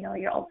to,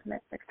 your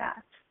ultimate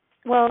success.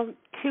 Well,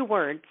 2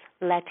 words,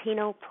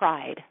 Latino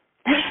pride.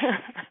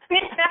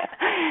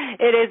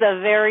 It is a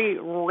very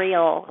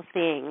real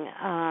thing.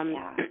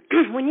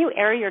 When you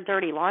air your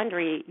dirty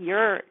laundry,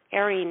 you're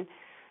airing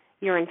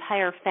your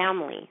entire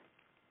family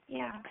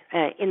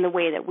in the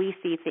way that we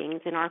see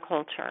things in our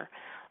culture.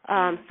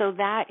 So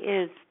that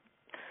is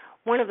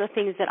one of the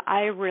things that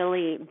I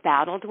really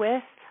battled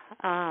with,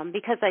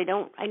 because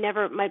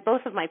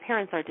both of my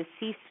parents are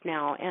deceased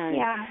now, and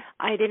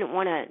I didn't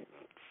want to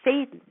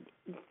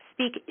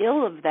speak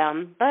ill of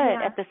them,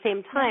 but at the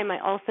same time, I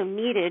also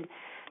needed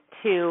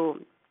to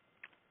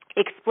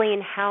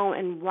explain how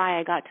and why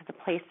I got to the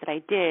place that I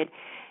did.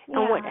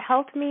 And what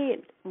helped me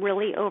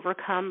really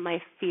overcome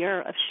my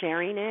fear of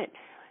sharing it,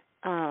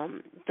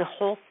 the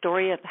whole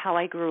story of how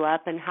I grew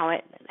up and how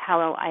I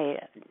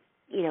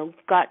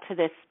got to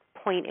this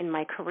point in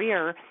my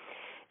career,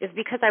 is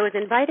because I was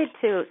invited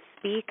to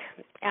speak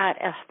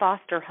at a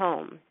foster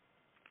home.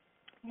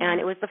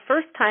 And it was the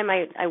first time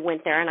I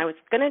went there, and I was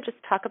going to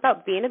just talk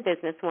about being a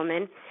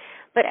businesswoman.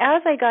 But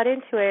as I got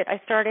into it,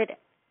 I started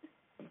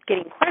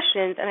getting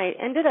questions, and I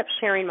ended up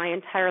sharing my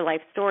entire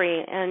life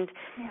story. And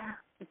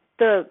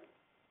the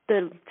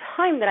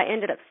time that I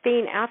ended up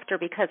staying after,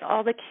 because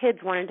all the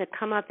kids wanted to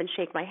come up and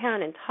shake my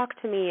hand and talk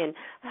to me and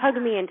hug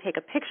me and take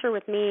a picture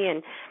with me,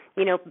 and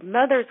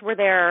mothers were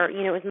there,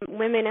 it was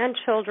women and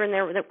children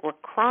there that were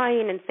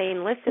crying and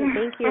saying, "Listen,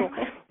 thank you.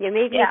 You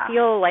made me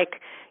feel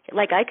like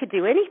I could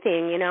do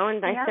anything, and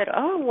I said,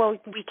 "Oh, well,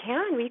 we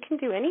can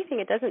do anything.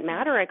 It doesn't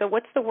matter." I go,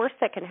 "What's the worst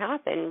that can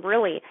happen?"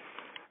 Really,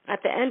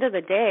 at the end of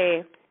the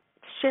day,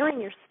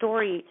 sharing your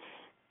story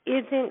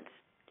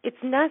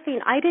it's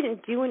nothing. I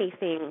didn't do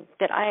anything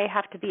that I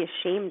have to be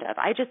ashamed of.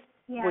 I just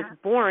was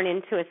born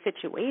into a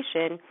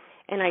situation,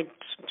 and I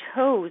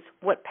chose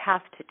what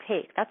path to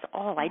take. That's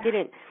all.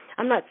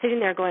 I'm not sitting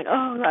there going,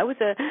 "Oh, I was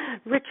a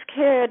rich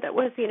kid that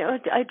was,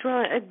 I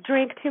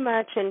drank too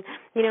much, and,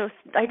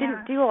 I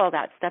didn't do all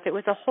that stuff." It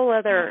was a whole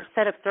other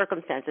set of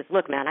circumstances.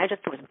 Look, man, I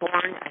just was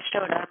born. I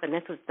showed up, and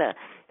this was the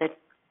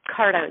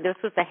card. This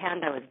was the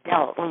hand I was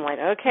dealt. I'm like,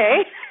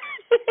 okay.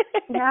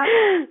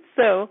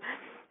 So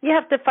you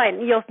have to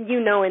find,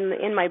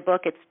 in my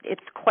book,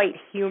 it's quite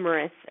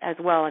humorous as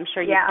well. I'm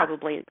sure you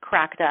probably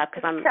cracked up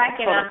because I'm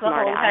cracking up the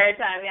whole entire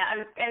time.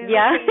 I'm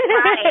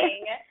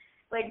crying,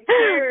 like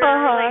tears,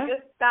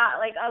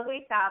 like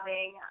ugly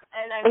sobbing,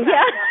 and I'm cracking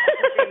up at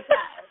the same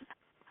time.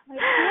 Like,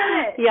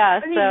 damn it! What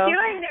are you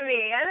doing to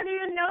me? I don't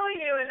even know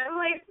you, and I'm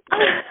like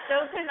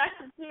so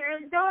connected to your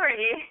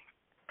story.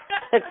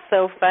 It's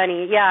so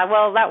funny. Yeah.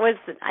 Well,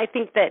 I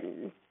think that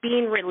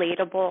being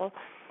relatable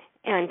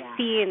and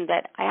seeing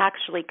that I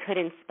actually could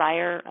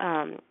inspire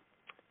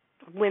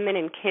women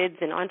and kids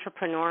and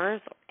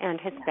entrepreneurs and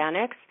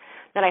Hispanics,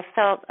 that I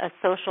felt a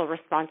social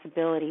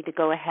responsibility to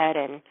go ahead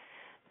and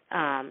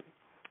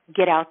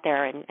get out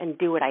there and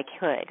do what I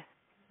could,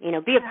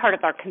 be a part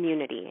of our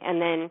community.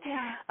 And then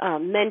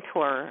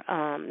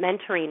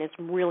mentoring is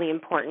really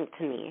important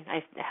to me.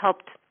 I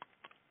helped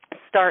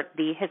start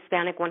the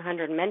Hispanic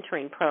 100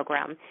 mentoring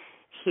program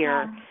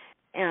here.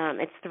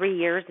 It's 3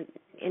 years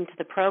into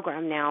the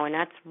program now, and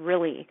that's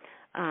really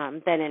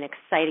been an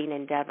exciting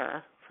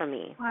endeavor for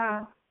me.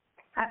 Wow,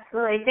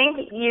 absolutely. I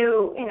think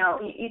you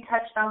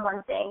touched on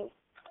one thing,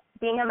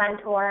 being a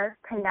mentor,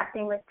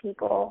 connecting with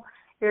people.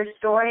 Your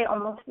story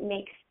almost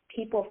makes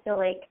people feel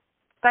like,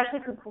 especially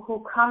people who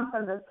come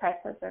from those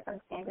types of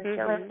circumstances,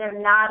 feel like they're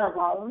not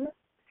alone,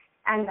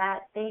 and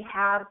that they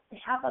have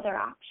other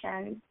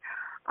options.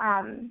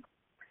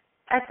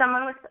 As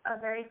someone with a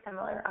very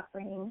similar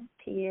upbringing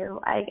to you,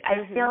 I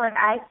feel like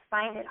I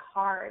find it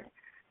hard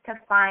to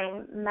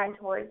find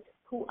mentors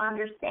who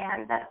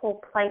understand that whole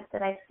plight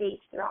that I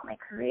faced throughout my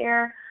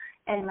career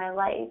and my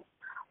life.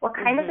 What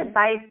kind of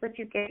advice would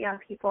you give young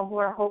people who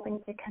are hoping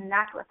to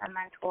connect with a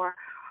mentor?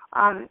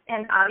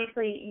 And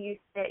obviously, you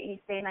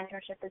say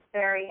mentorship is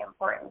very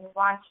important. You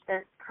launched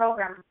this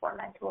program for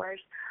mentors.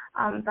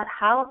 But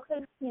how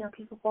could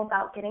people go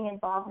about getting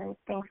involved in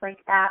things like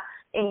that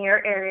in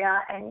your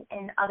area and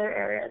in other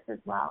areas as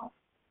well?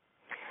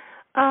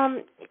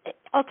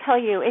 I'll tell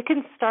you, it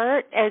can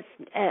start as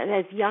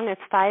young as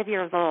 5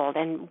 years old.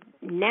 And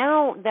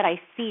now that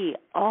I see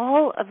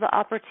all of the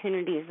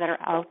opportunities that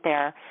are out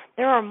there,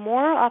 there are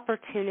more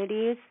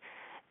opportunities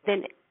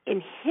than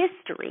in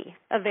history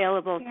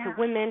available to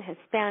women,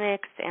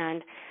 Hispanics,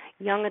 and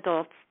young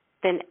adults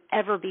than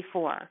ever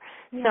before.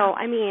 So,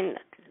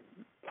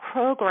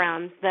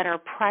 programs that are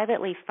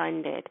privately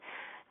funded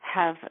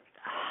have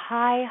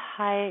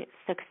high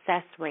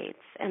success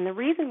rates. And the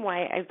reason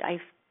why I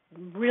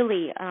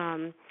really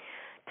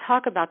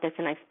talk about this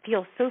and I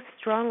feel so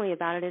strongly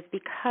about it is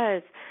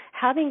because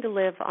having to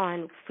live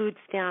on food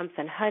stamps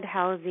and HUD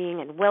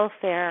housing and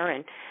welfare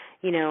and,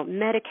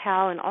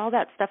 Medi-Cal and all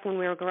that stuff when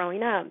we were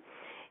growing up,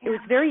 it was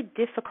very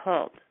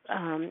difficult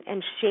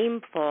and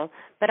shameful.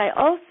 But I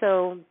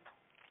also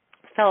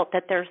felt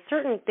that there are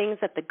certain things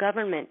that the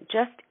government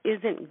just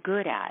isn't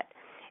good at.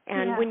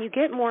 And when you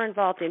get more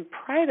involved in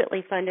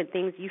privately funded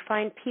things, you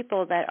find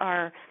people that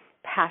are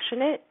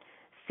passionate,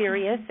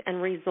 serious,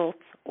 and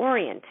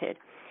results-oriented.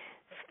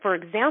 For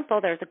example,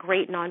 there's a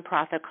great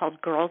nonprofit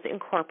called Girls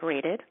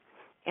Incorporated,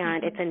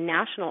 and it's a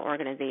national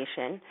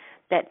organization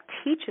that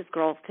teaches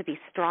girls to be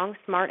strong,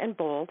 smart, and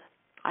bold.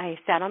 I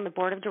sat on the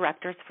board of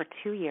directors for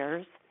 2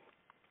 years,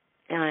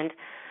 and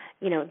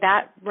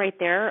that right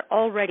there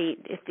already,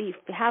 if you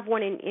have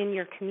one in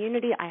your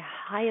community, I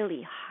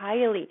highly,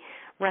 highly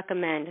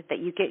recommend that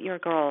you get your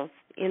girls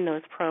in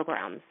those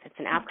programs. It's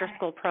an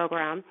after-school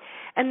program.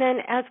 And then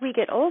as we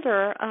get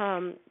older,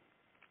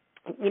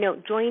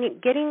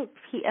 getting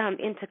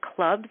into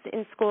clubs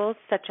in schools,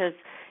 such as,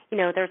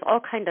 there's all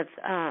kind of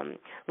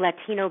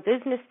Latino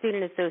business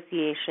student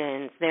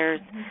associations.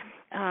 There's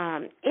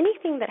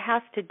anything that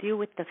has to do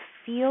with the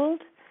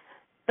field,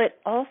 but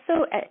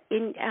also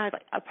as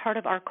a part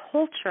of our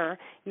culture,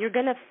 you're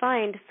going to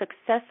find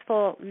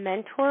successful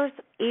mentors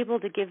able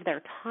to give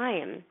their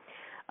time.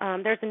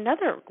 There's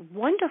another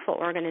wonderful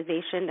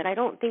organization that I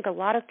don't think a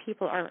lot of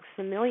people are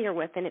familiar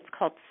with, and it's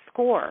called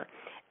SCORE,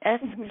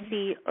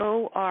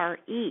 SCORE.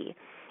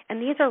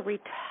 And these are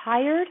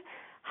retired,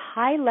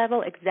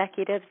 high-level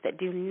executives that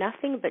do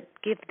nothing but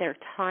give their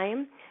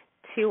time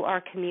to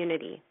our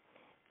community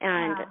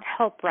and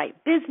help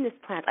write business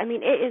plans. I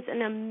mean, it is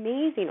an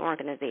amazing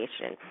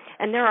organization,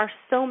 and there are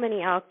so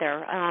many out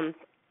there.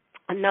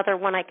 Another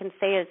one I can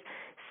say is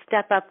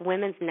Step Up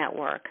Women's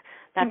Network.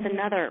 That's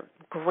another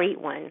great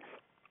one.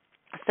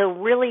 So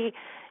really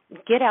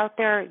get out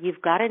there.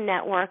 You've got a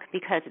network,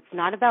 because it's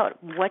not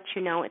about what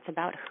you know, it's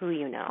about who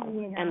you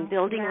know. And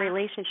building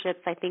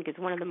relationships, I think, is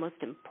one of the most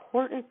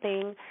important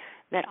things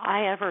that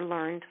I ever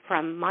learned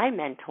from my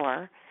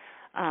mentor.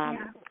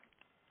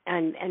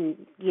 And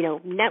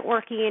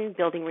networking,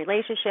 building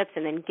relationships,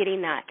 and then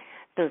getting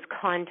those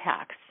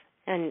contacts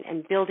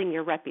and building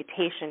your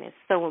reputation is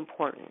so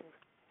important.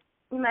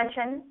 You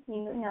mentioned,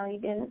 you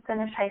didn't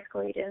finish high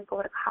school, you didn't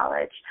go to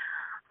college.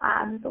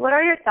 So what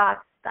are your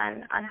thoughts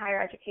on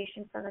higher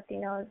education for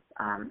Latinos?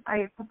 Are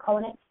you a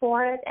proponent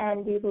for it,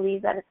 and do you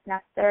believe that it's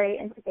necessary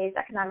in today's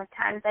economic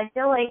times? I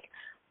feel like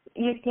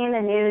you've seen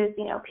the news,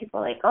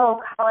 people like,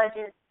 college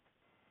is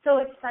so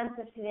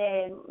expensive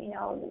today,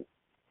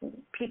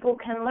 people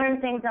can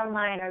learn things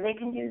online, or they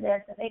can do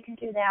this, or they can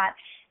do that.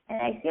 And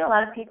I see a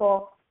lot of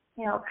people,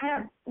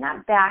 kind of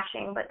not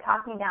bashing, but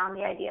talking down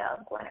the idea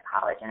of going to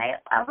college. And I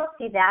almost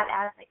see that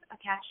as like a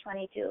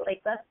catch-22.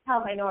 Like, let's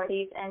tell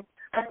minorities and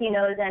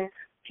Latinos and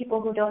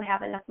people who don't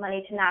have enough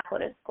money to not go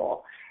to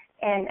school.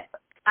 And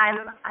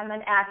I'm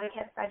an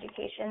advocate for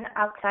education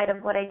outside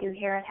of what I do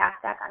here at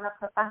Halfstack. I'm a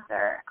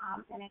professor,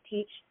 and I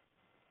teach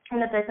in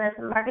the business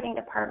and marketing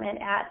department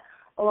at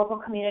a local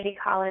community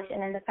college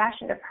and in the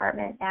fashion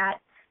department at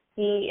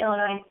the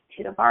Illinois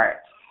Institute of Art.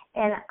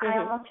 And I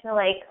almost feel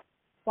like,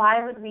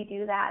 why would we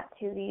do that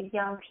to these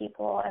young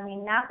people? I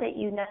mean, not that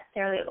you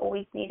necessarily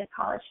always need a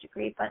college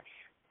degree, but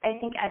I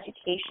think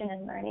education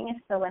and learning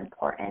is so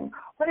important.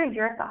 What are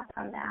your thoughts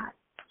on that?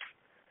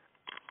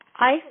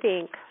 I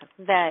think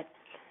that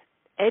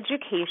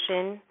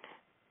education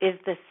is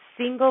the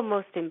single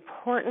most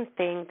important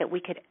thing that we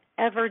could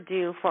ever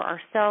do for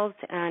ourselves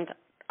and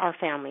our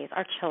families,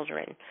 our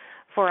children,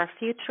 for our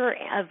future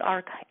of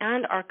our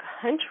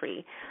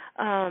country.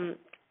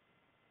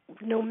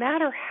 No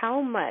matter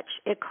how much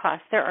it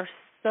costs, there are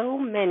so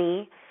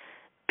many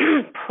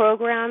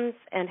programs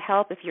and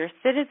help. If you're a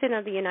citizen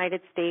of the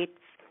United States,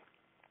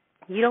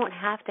 you don't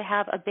have to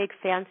have a big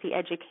fancy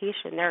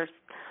education. There's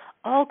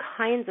all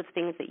kinds of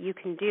things that you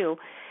can do.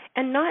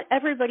 And not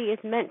everybody is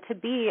meant to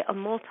be a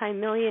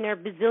multimillionaire,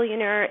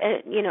 bazillionaire,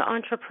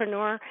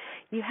 entrepreneur.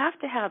 You have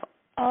to have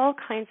all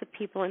kinds of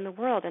people in the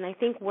world. And I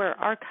think where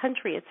our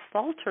country is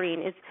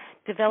faltering is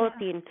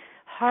developing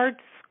hard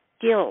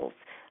skills.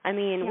 I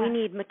mean, we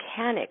need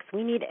mechanics.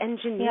 We need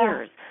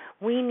engineers.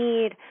 We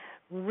need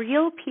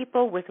real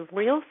people with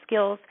real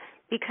skills,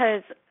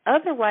 because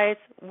otherwise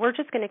we're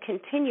just going to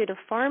continue to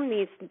farm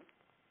these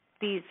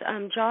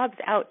jobs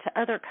out to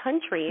other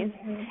countries,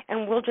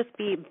 and we'll just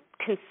be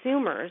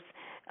consumers,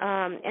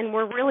 and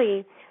we're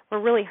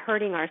really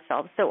hurting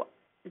ourselves. So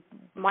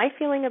my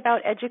feeling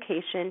about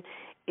education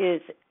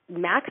is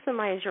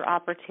maximize your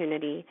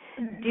opportunity,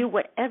 do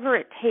whatever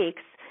it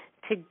takes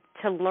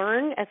to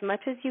learn as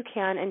much as you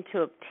can and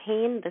to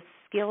obtain the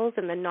skills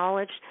and the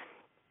knowledge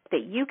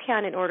that you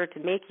can in order to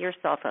make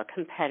yourself a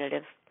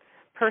competitive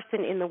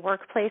person in the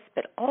workplace,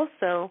 but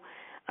also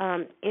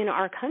in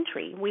our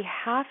country. We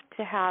have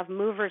to have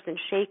movers and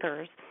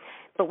shakers,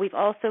 but we've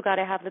also got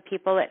to have the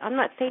people that, I'm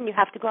not saying you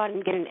have to go out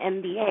and get an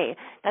MBA.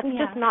 That's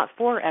just not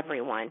for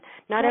everyone.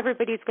 Not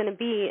everybody's going to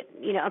be,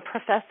 a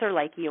professor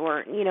like you,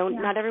 or,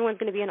 not everyone's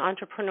going to be an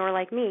entrepreneur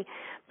like me.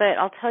 But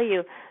I'll tell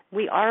you,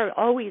 we are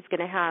always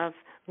going to have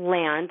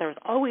land. There's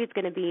always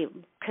going to be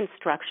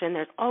construction.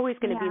 There's always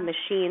going to be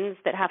machines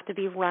that have to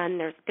be run.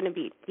 There's going to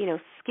be,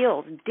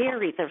 skills,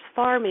 dairies, there's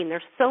farming.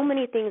 There's so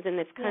many things in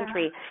this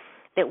country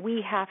that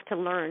we have to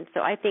learn.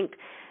 So I think,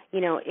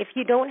 if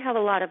you don't have a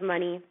lot of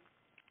money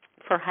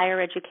for higher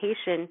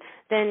education,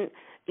 then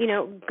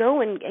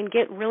go and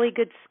get really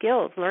good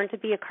skills, learn to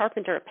be a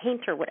carpenter, a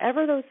painter,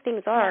 whatever those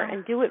things are,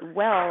 and do it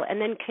well, and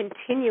then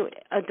continue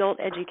adult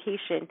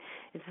education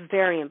is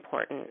very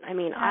important. I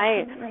mean,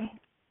 every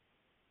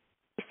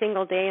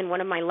single day, and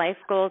one of my life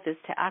goals is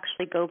to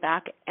actually go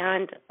back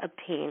and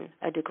obtain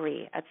a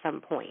degree at some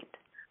point.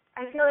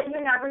 I feel like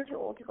you're never too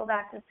old to go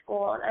back to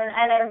school,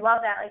 and I love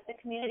that. Like the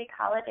community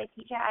college I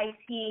teach at, I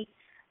see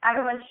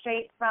everyone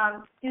straight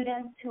from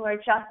students who are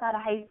just out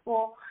of high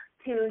school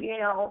to,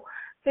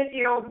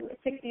 50-year-old,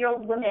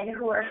 60-year-old women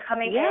who are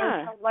coming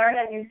in to learn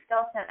a new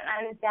skill set,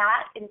 and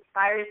that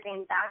inspires me.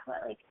 And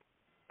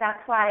that's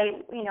why,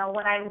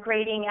 when I'm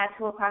grading at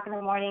 2 o'clock in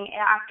the morning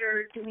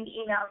after doing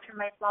emails for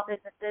my small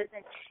businesses,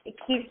 and it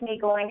keeps me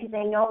going because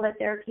I know that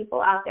there are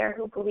people out there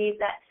who believe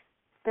that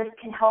this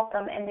can help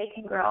them and they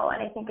can grow.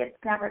 And I think it's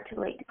never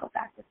too late to go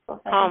back to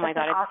school. So my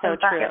God, it's so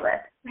true.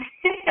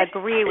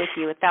 Agree with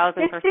you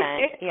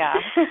 1,000%. Yeah.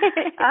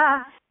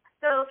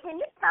 So can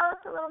you tell us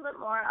a little bit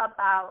more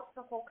about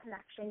the whole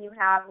connection you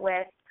have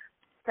with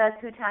the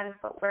 210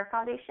 Footwear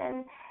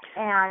Foundation?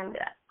 And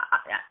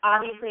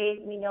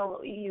obviously, we know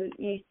you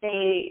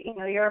say,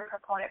 you're a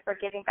proponent for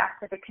giving back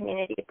to the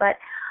community, but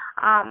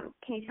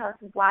can you tell us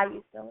why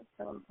you feel it's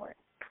so important?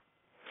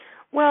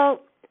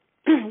 Well,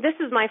 this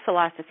is my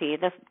philosophy.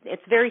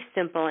 It's very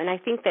simple, and I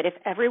think that if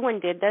everyone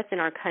did this in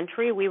our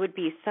country, we would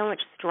be so much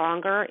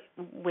stronger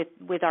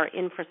with our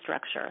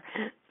infrastructure.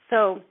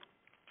 So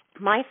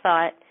my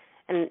thought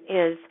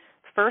is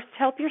first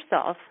help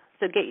yourself,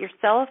 so get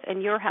yourself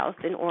and your house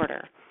in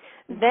order.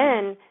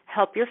 Then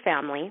help your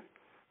family,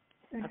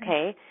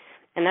 okay?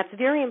 And that's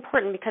very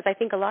important because I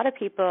think a lot of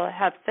people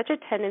have such a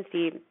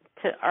tendency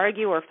to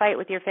argue or fight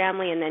with your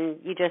family, and then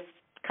you just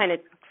kind of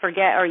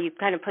forget, or you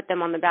kind of put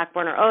them on the back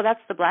burner. Oh,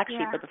 that's the black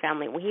sheep of the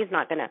family. Well,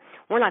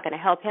 we're not gonna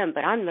help him,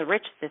 but I'm the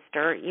rich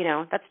sister.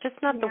 That's just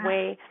not the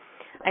way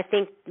I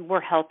think we're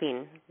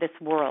helping this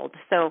world.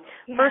 So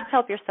first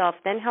help yourself,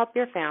 then help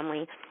your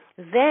family.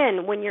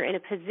 Then when you're in a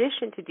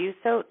position to do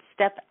so,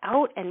 step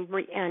out and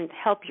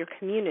help your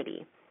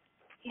community.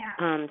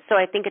 Yeah. So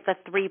I think it's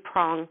a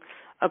 3-prong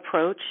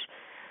approach.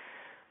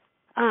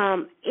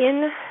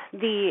 In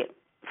the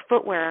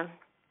footwear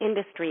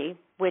industry,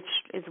 which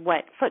is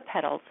what foot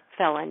pedals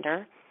fell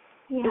under,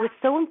 it was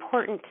so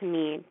important to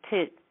me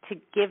to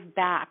give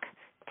back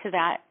to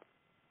that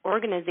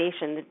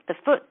organization. The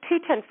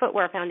 210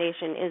 Footwear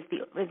Foundation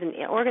is an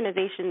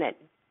organization that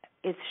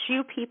is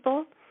shoe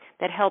people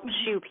that help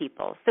shoe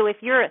people. So if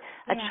you're a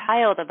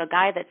child of a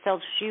guy that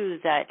sells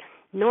shoes at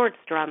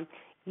Nordstrom,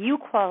 you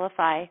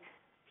qualify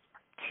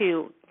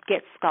to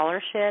get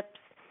scholarships,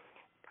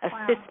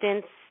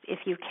 assistance if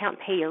you can't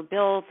pay your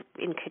bills.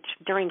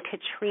 During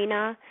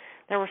Katrina,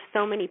 there were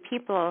so many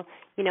people,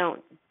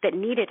 that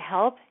needed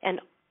help, and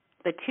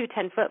the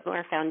 210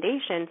 Footwear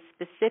Foundation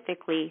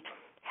specifically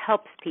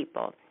helps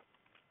people.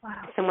 Wow.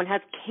 Someone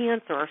has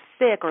cancer or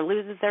sick or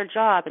loses their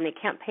job and they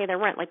can't pay their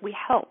rent. Like, we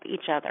help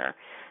each other.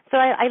 So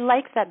I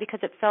liked that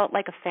because it felt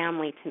like a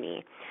family to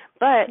me.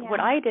 But what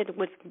I did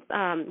was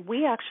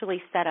we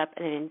actually set up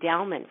an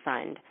endowment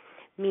fund,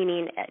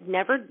 meaning it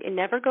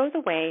never goes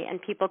away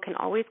and people can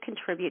always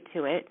contribute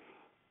to it.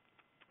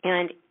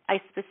 And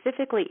I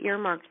specifically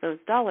earmarked those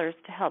dollars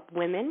to help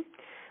women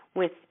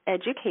with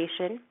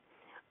education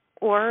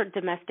or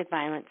domestic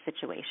violence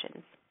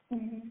situations.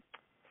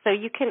 So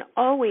you can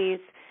always,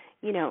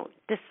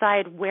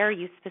 decide where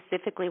you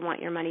specifically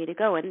want your money to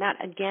go. And that,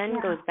 again,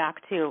 goes back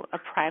to a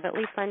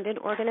privately funded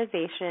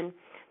organization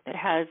that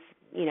has,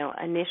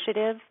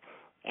 initiative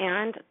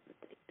and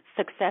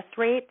success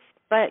rates.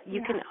 But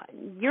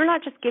you're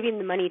not just giving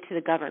the money to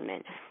the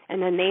government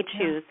and then they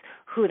choose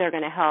who they're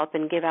going to help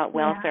and give out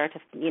welfare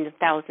to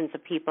thousands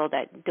of people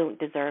that don't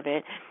deserve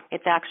it.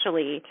 It's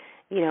actually,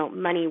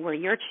 money where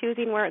you're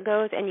choosing where it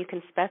goes, and you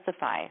can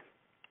specify.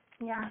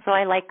 So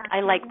I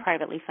like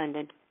privately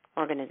funded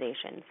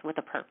organizations with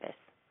a purpose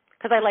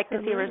because I like to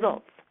see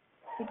results.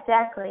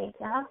 Exactly.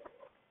 Yeah.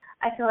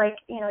 I feel like,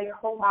 your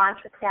whole launch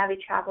with Savvy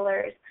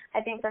Travelers,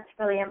 I think that's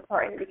really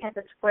important because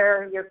it's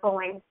where you're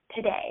going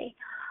today.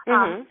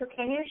 So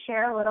can you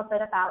share a little bit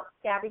about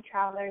Savvy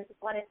Travelers,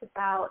 what it's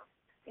about,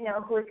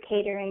 who it's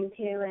catering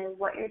to, and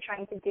what you're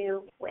trying to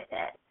do with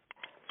it?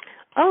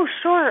 Oh,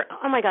 sure.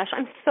 Oh, my gosh,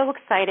 I'm so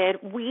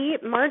excited.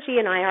 Margie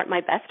and I are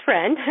my best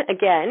friend,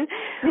 again.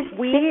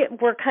 We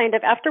were kind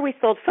of, after we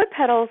sold foot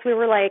pedals, we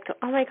were like,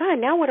 oh, my God,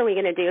 now what are we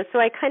going to do? So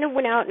I kind of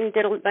went out and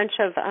did a bunch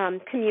of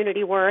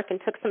community work and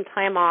took some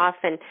time off,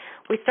 and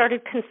we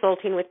started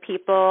consulting with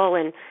people,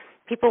 and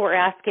people were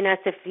asking us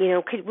if,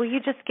 will you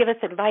just give us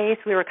advice?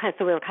 We were kind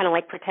of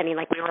like pretending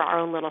like we were our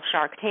own little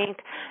Shark Tank.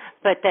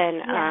 But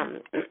then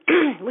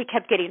we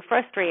kept getting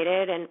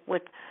frustrated, and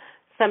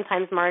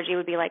sometimes Margie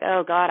would be like,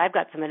 oh, God, I've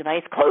got some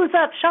advice. Close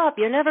up shop.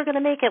 You're never going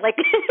to make it. Like,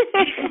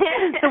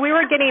 so we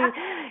were getting,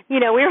 we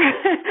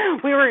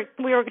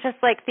were just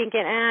like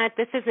thinking,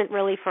 this isn't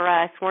really for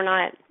us. We're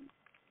not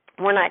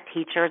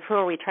teachers. Who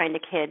are we trying to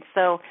kid?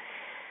 So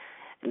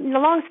the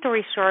long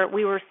story short,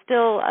 we were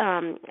still,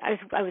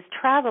 I was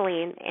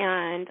traveling,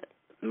 and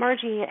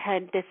Margie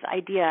had this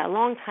idea a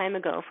long time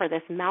ago for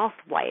this mouth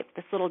wipe,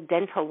 this little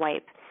dental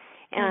wipe.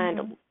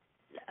 And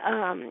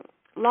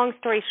long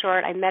story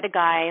short, I met a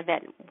guy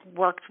that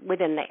worked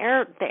within the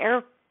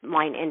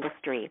airline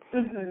industry.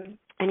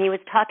 And he was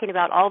talking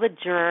about all the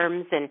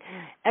germs and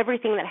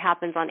everything that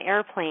happens on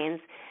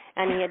airplanes.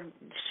 And he had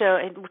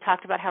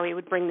talked about how he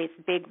would bring these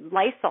big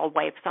Lysol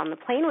wipes on the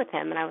plane with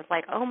him. And I was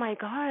like, oh, my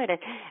God. And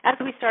as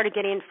we started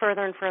getting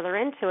further and further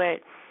into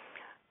it,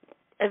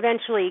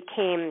 eventually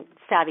came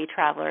Savvy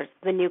Travelers,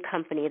 the new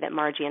company that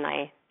Margie and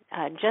I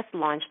just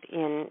launched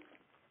in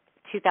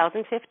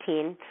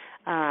 2015.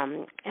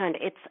 And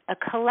it's a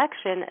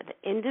collection of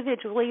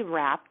individually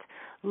wrapped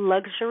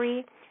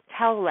luxury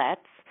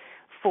towelettes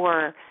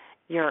for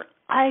your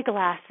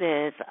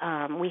eyeglasses.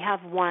 We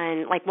have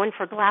one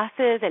for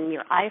glasses and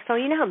your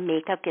iPhone. You know how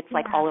makeup gets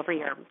like all over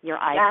your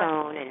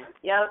iPhone and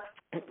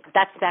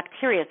that's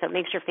bacteria, so it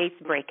makes your face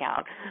break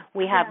out.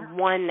 We have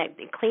one that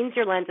cleans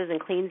your lenses and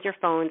cleans your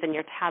phones and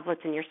your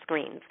tablets and your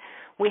screens.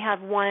 We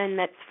have one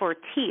that's for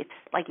teeth,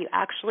 like you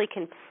actually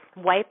can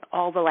wipe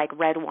all the like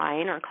red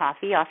wine or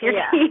coffee off your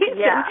teeth.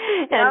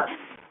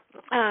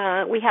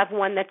 And we have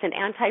one that's an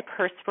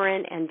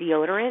antiperspirant and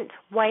deodorant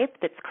wipe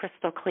that's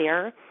crystal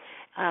clear.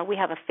 We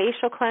have a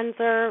facial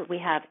cleanser. We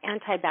have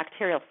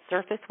antibacterial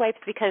surface wipes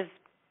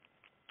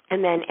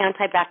and then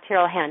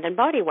antibacterial hand and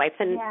body wipes.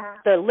 And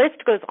the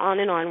list goes on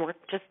and on. We're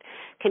just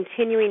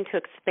continuing to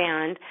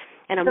expand.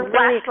 And I'm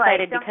really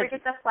excited because... Don't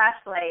forget the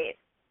flashlight.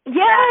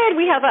 Yeah,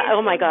 we have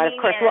oh my God, of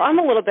course. Well, I'm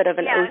a little bit of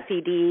an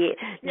OCD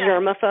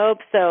germaphobe,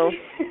 so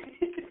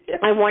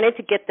I wanted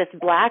to get this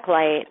black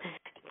light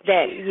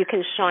that you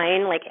can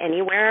shine like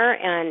anywhere.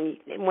 And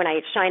when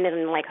I shine it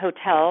in like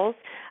hotels,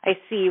 I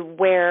see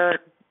where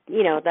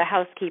the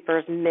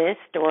housekeepers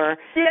missed or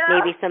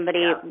maybe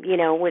somebody,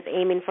 was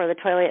aiming for the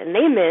toilet and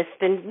they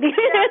missed. And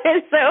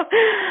so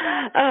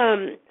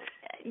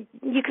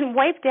you can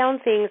wipe down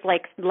things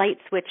like light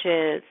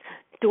switches,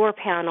 door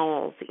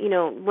panels,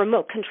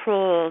 remote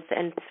controls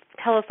and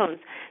telephones,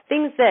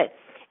 things that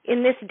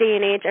in this day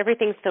and age,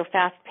 everything's so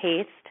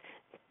fast-paced.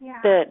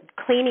 The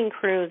cleaning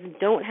crews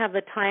don't have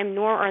the time,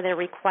 nor are they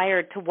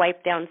required to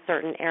wipe down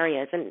certain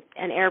areas and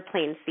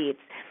airplane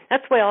seats.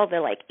 That's why all the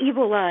like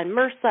Ebola and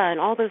MRSA and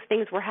all those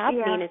things were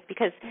happening is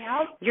because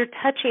you're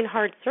touching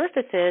hard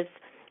surfaces.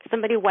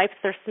 Somebody wipes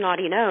their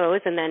snotty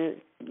nose and then,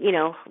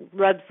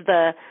 rubs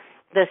the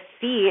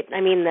seat,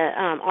 the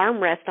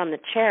armrest on the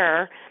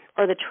chair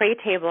or the tray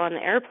table on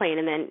the airplane,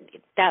 and then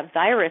that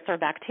virus or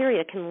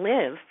bacteria can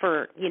live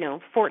for,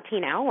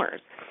 14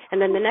 hours. And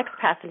then the next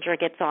passenger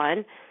gets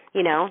on,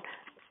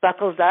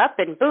 buckles up,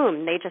 and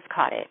boom, they just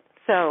caught it.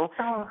 So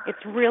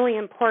it's really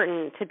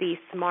important to be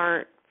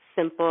smart,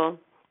 simple,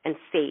 and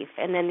safe.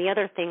 And then the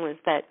other thing was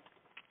that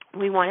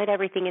we wanted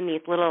everything in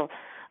these little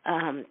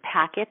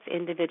packets,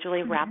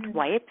 individually wrapped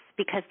wipes,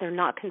 because they're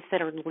not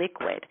considered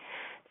liquid.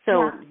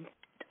 So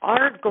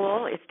our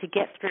goal is to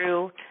get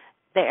through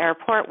the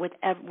airport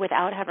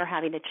without ever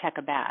having to check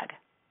a bag.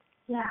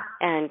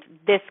 And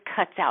this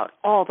cuts out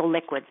all the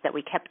liquids that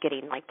we kept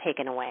getting,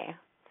 taken away.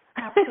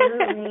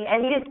 Absolutely.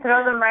 And you just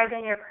throw them right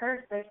in your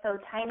purse. They're so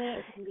tiny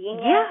and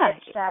convenient.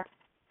 It's just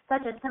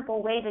such a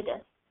simple way to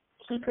just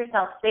keep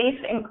yourself safe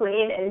and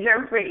clean and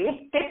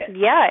germ-free.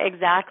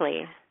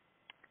 Exactly.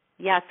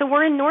 So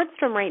we're in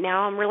Nordstrom right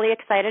now. I'm really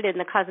excited in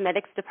the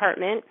cosmetics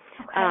department.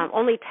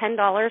 Only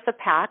 $10 a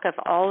pack of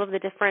all of the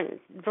different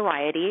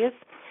varieties.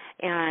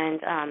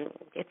 And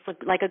it's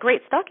like a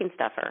great stocking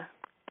stuffer.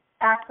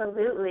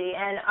 Absolutely.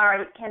 And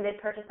can they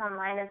purchase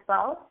online as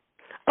well?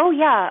 Oh,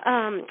 yeah.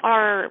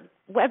 Our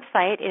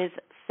website is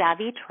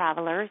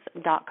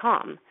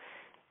savvytravelers.com.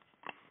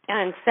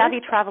 And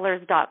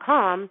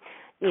savvytravelers.com,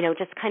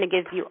 just kind of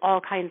gives you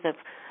all kinds of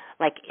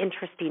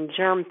interesting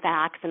germ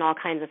facts and all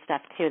kinds of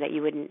stuff too that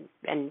you wouldn't,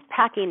 and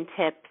packing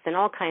tips and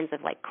all kinds of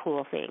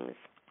cool things.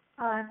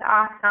 Oh, that's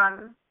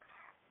awesome.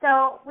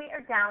 So we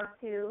are down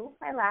to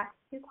my last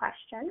two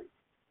questions.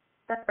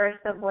 The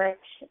first of which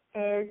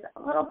is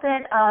a little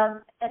bit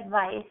of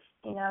advice.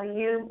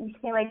 You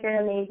seem like you're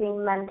an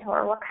amazing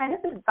mentor. What kind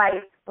of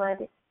advice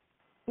would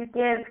you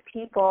give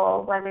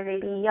people, whether they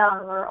be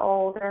young or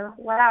old or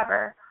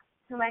whatever,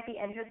 who might be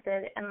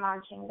interested in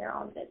launching their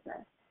own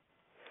business?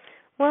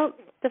 Well,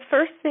 the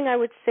first thing I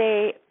would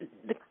say,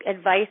 the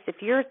advice,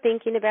 if you're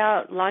thinking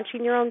about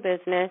launching your own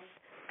business,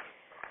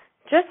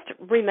 just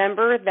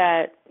remember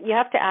that you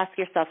have to ask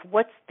yourself,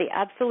 what's the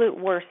absolute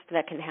worst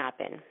that can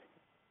happen?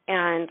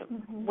 And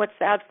what's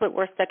the absolute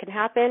worst that can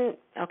happen?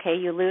 Okay,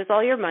 you lose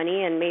all your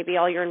money and maybe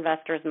all your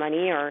investors'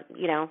 money, or,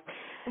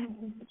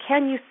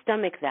 can you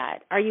stomach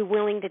that? Are you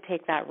willing to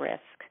take that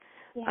risk?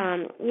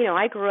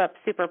 I grew up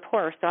super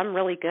poor, so I'm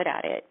really good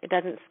at it. It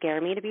doesn't scare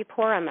me to be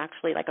poor. I'm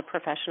actually a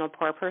professional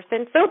poor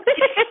person. So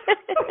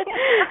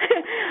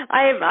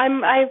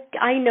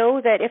I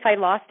know that if I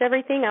lost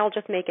everything, I'll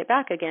just make it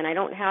back again. I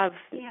don't have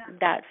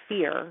that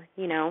fear,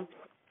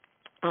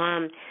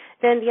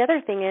 Then the other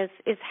thing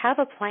is have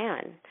a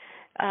plan.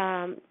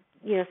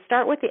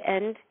 Start with the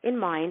end in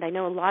mind. I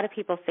know a lot of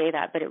people say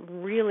that, but it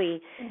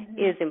really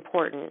is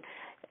important.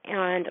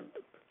 And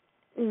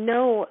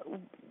know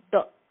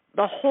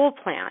the whole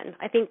plan.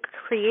 I think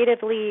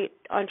creatively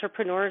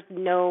entrepreneurs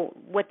know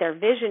what their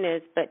vision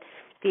is, but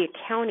the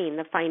accounting,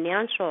 the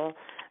financial,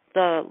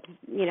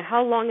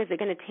 how long is it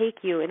going to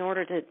take you in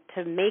order to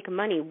make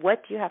money?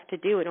 What do you have to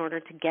do in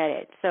order to get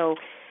it? So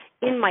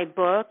in my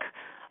book,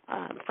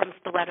 From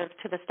Stilettos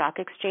to the Stock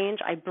Exchange,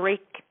 I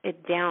break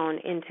it down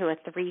into a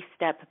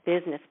 3-step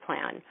business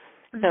plan.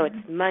 Mm-hmm. So it's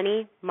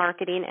money,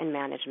 marketing, and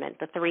management,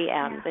 the 3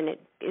 M's, and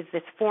it is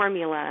this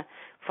formula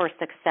for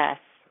success.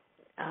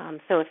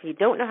 So if you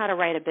don't know how to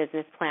write a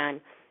business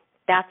plan,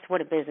 that's what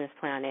a business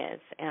plan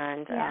is,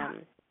 and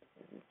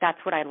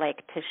that's what I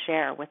like to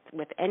share with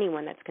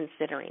anyone that's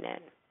considering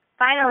it.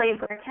 Finally,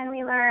 where can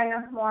we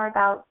learn more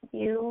about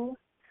you,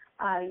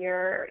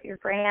 your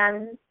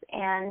brands,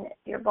 and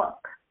your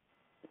book?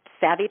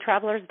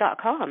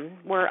 SavvyTravelers.com.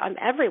 I'm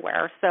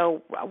everywhere.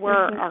 So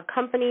our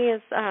company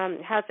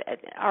has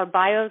our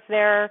bios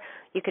there.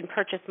 You can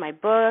purchase my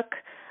book.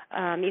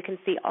 You can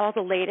see all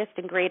the latest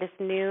and greatest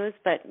news.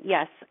 But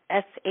yes,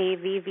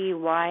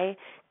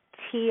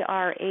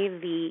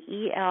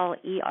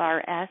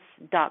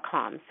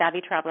 SavvyTravelers.com.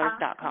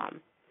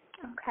 SavvyTravelers.com.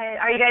 Okay.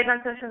 Are you guys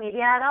on social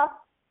media at all?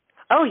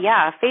 Oh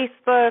yeah,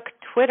 Facebook,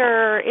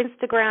 Twitter,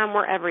 Instagram.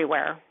 We're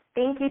everywhere.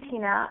 Thank you,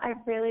 Tina. I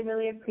really,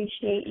 really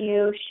appreciate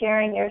you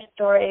sharing your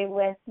story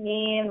with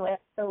me and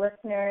with the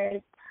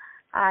listeners,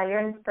 your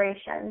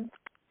inspiration.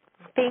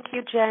 Thank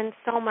you, Jen,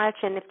 so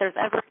much. And if there's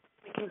ever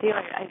something we can do,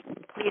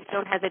 please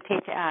don't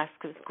hesitate to ask.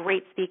 It was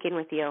great speaking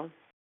with you.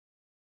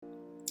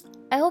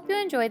 I hope you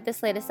enjoyed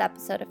this latest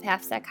episode of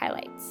Halfstack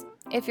Highlights.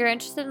 If you're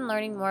interested in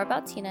learning more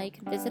about Tina, you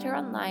can visit her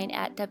online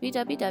at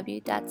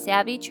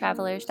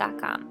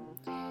www.savvytravelers.com.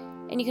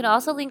 And you can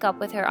also link up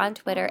with her on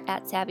Twitter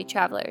at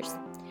SavvyTravelers.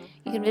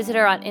 You can visit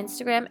her on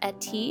Instagram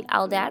at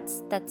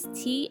Aldatz, that's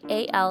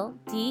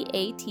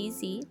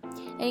TALDATZ,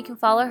 and you can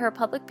follow her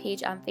public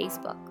page on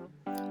Facebook.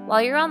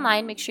 While you're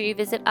online, make sure you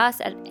visit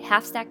us at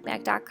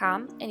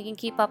halfstackmag.com, and you can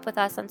keep up with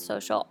us on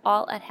social,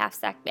 all at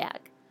Halfstack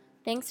Mag.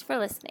 Thanks for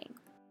listening.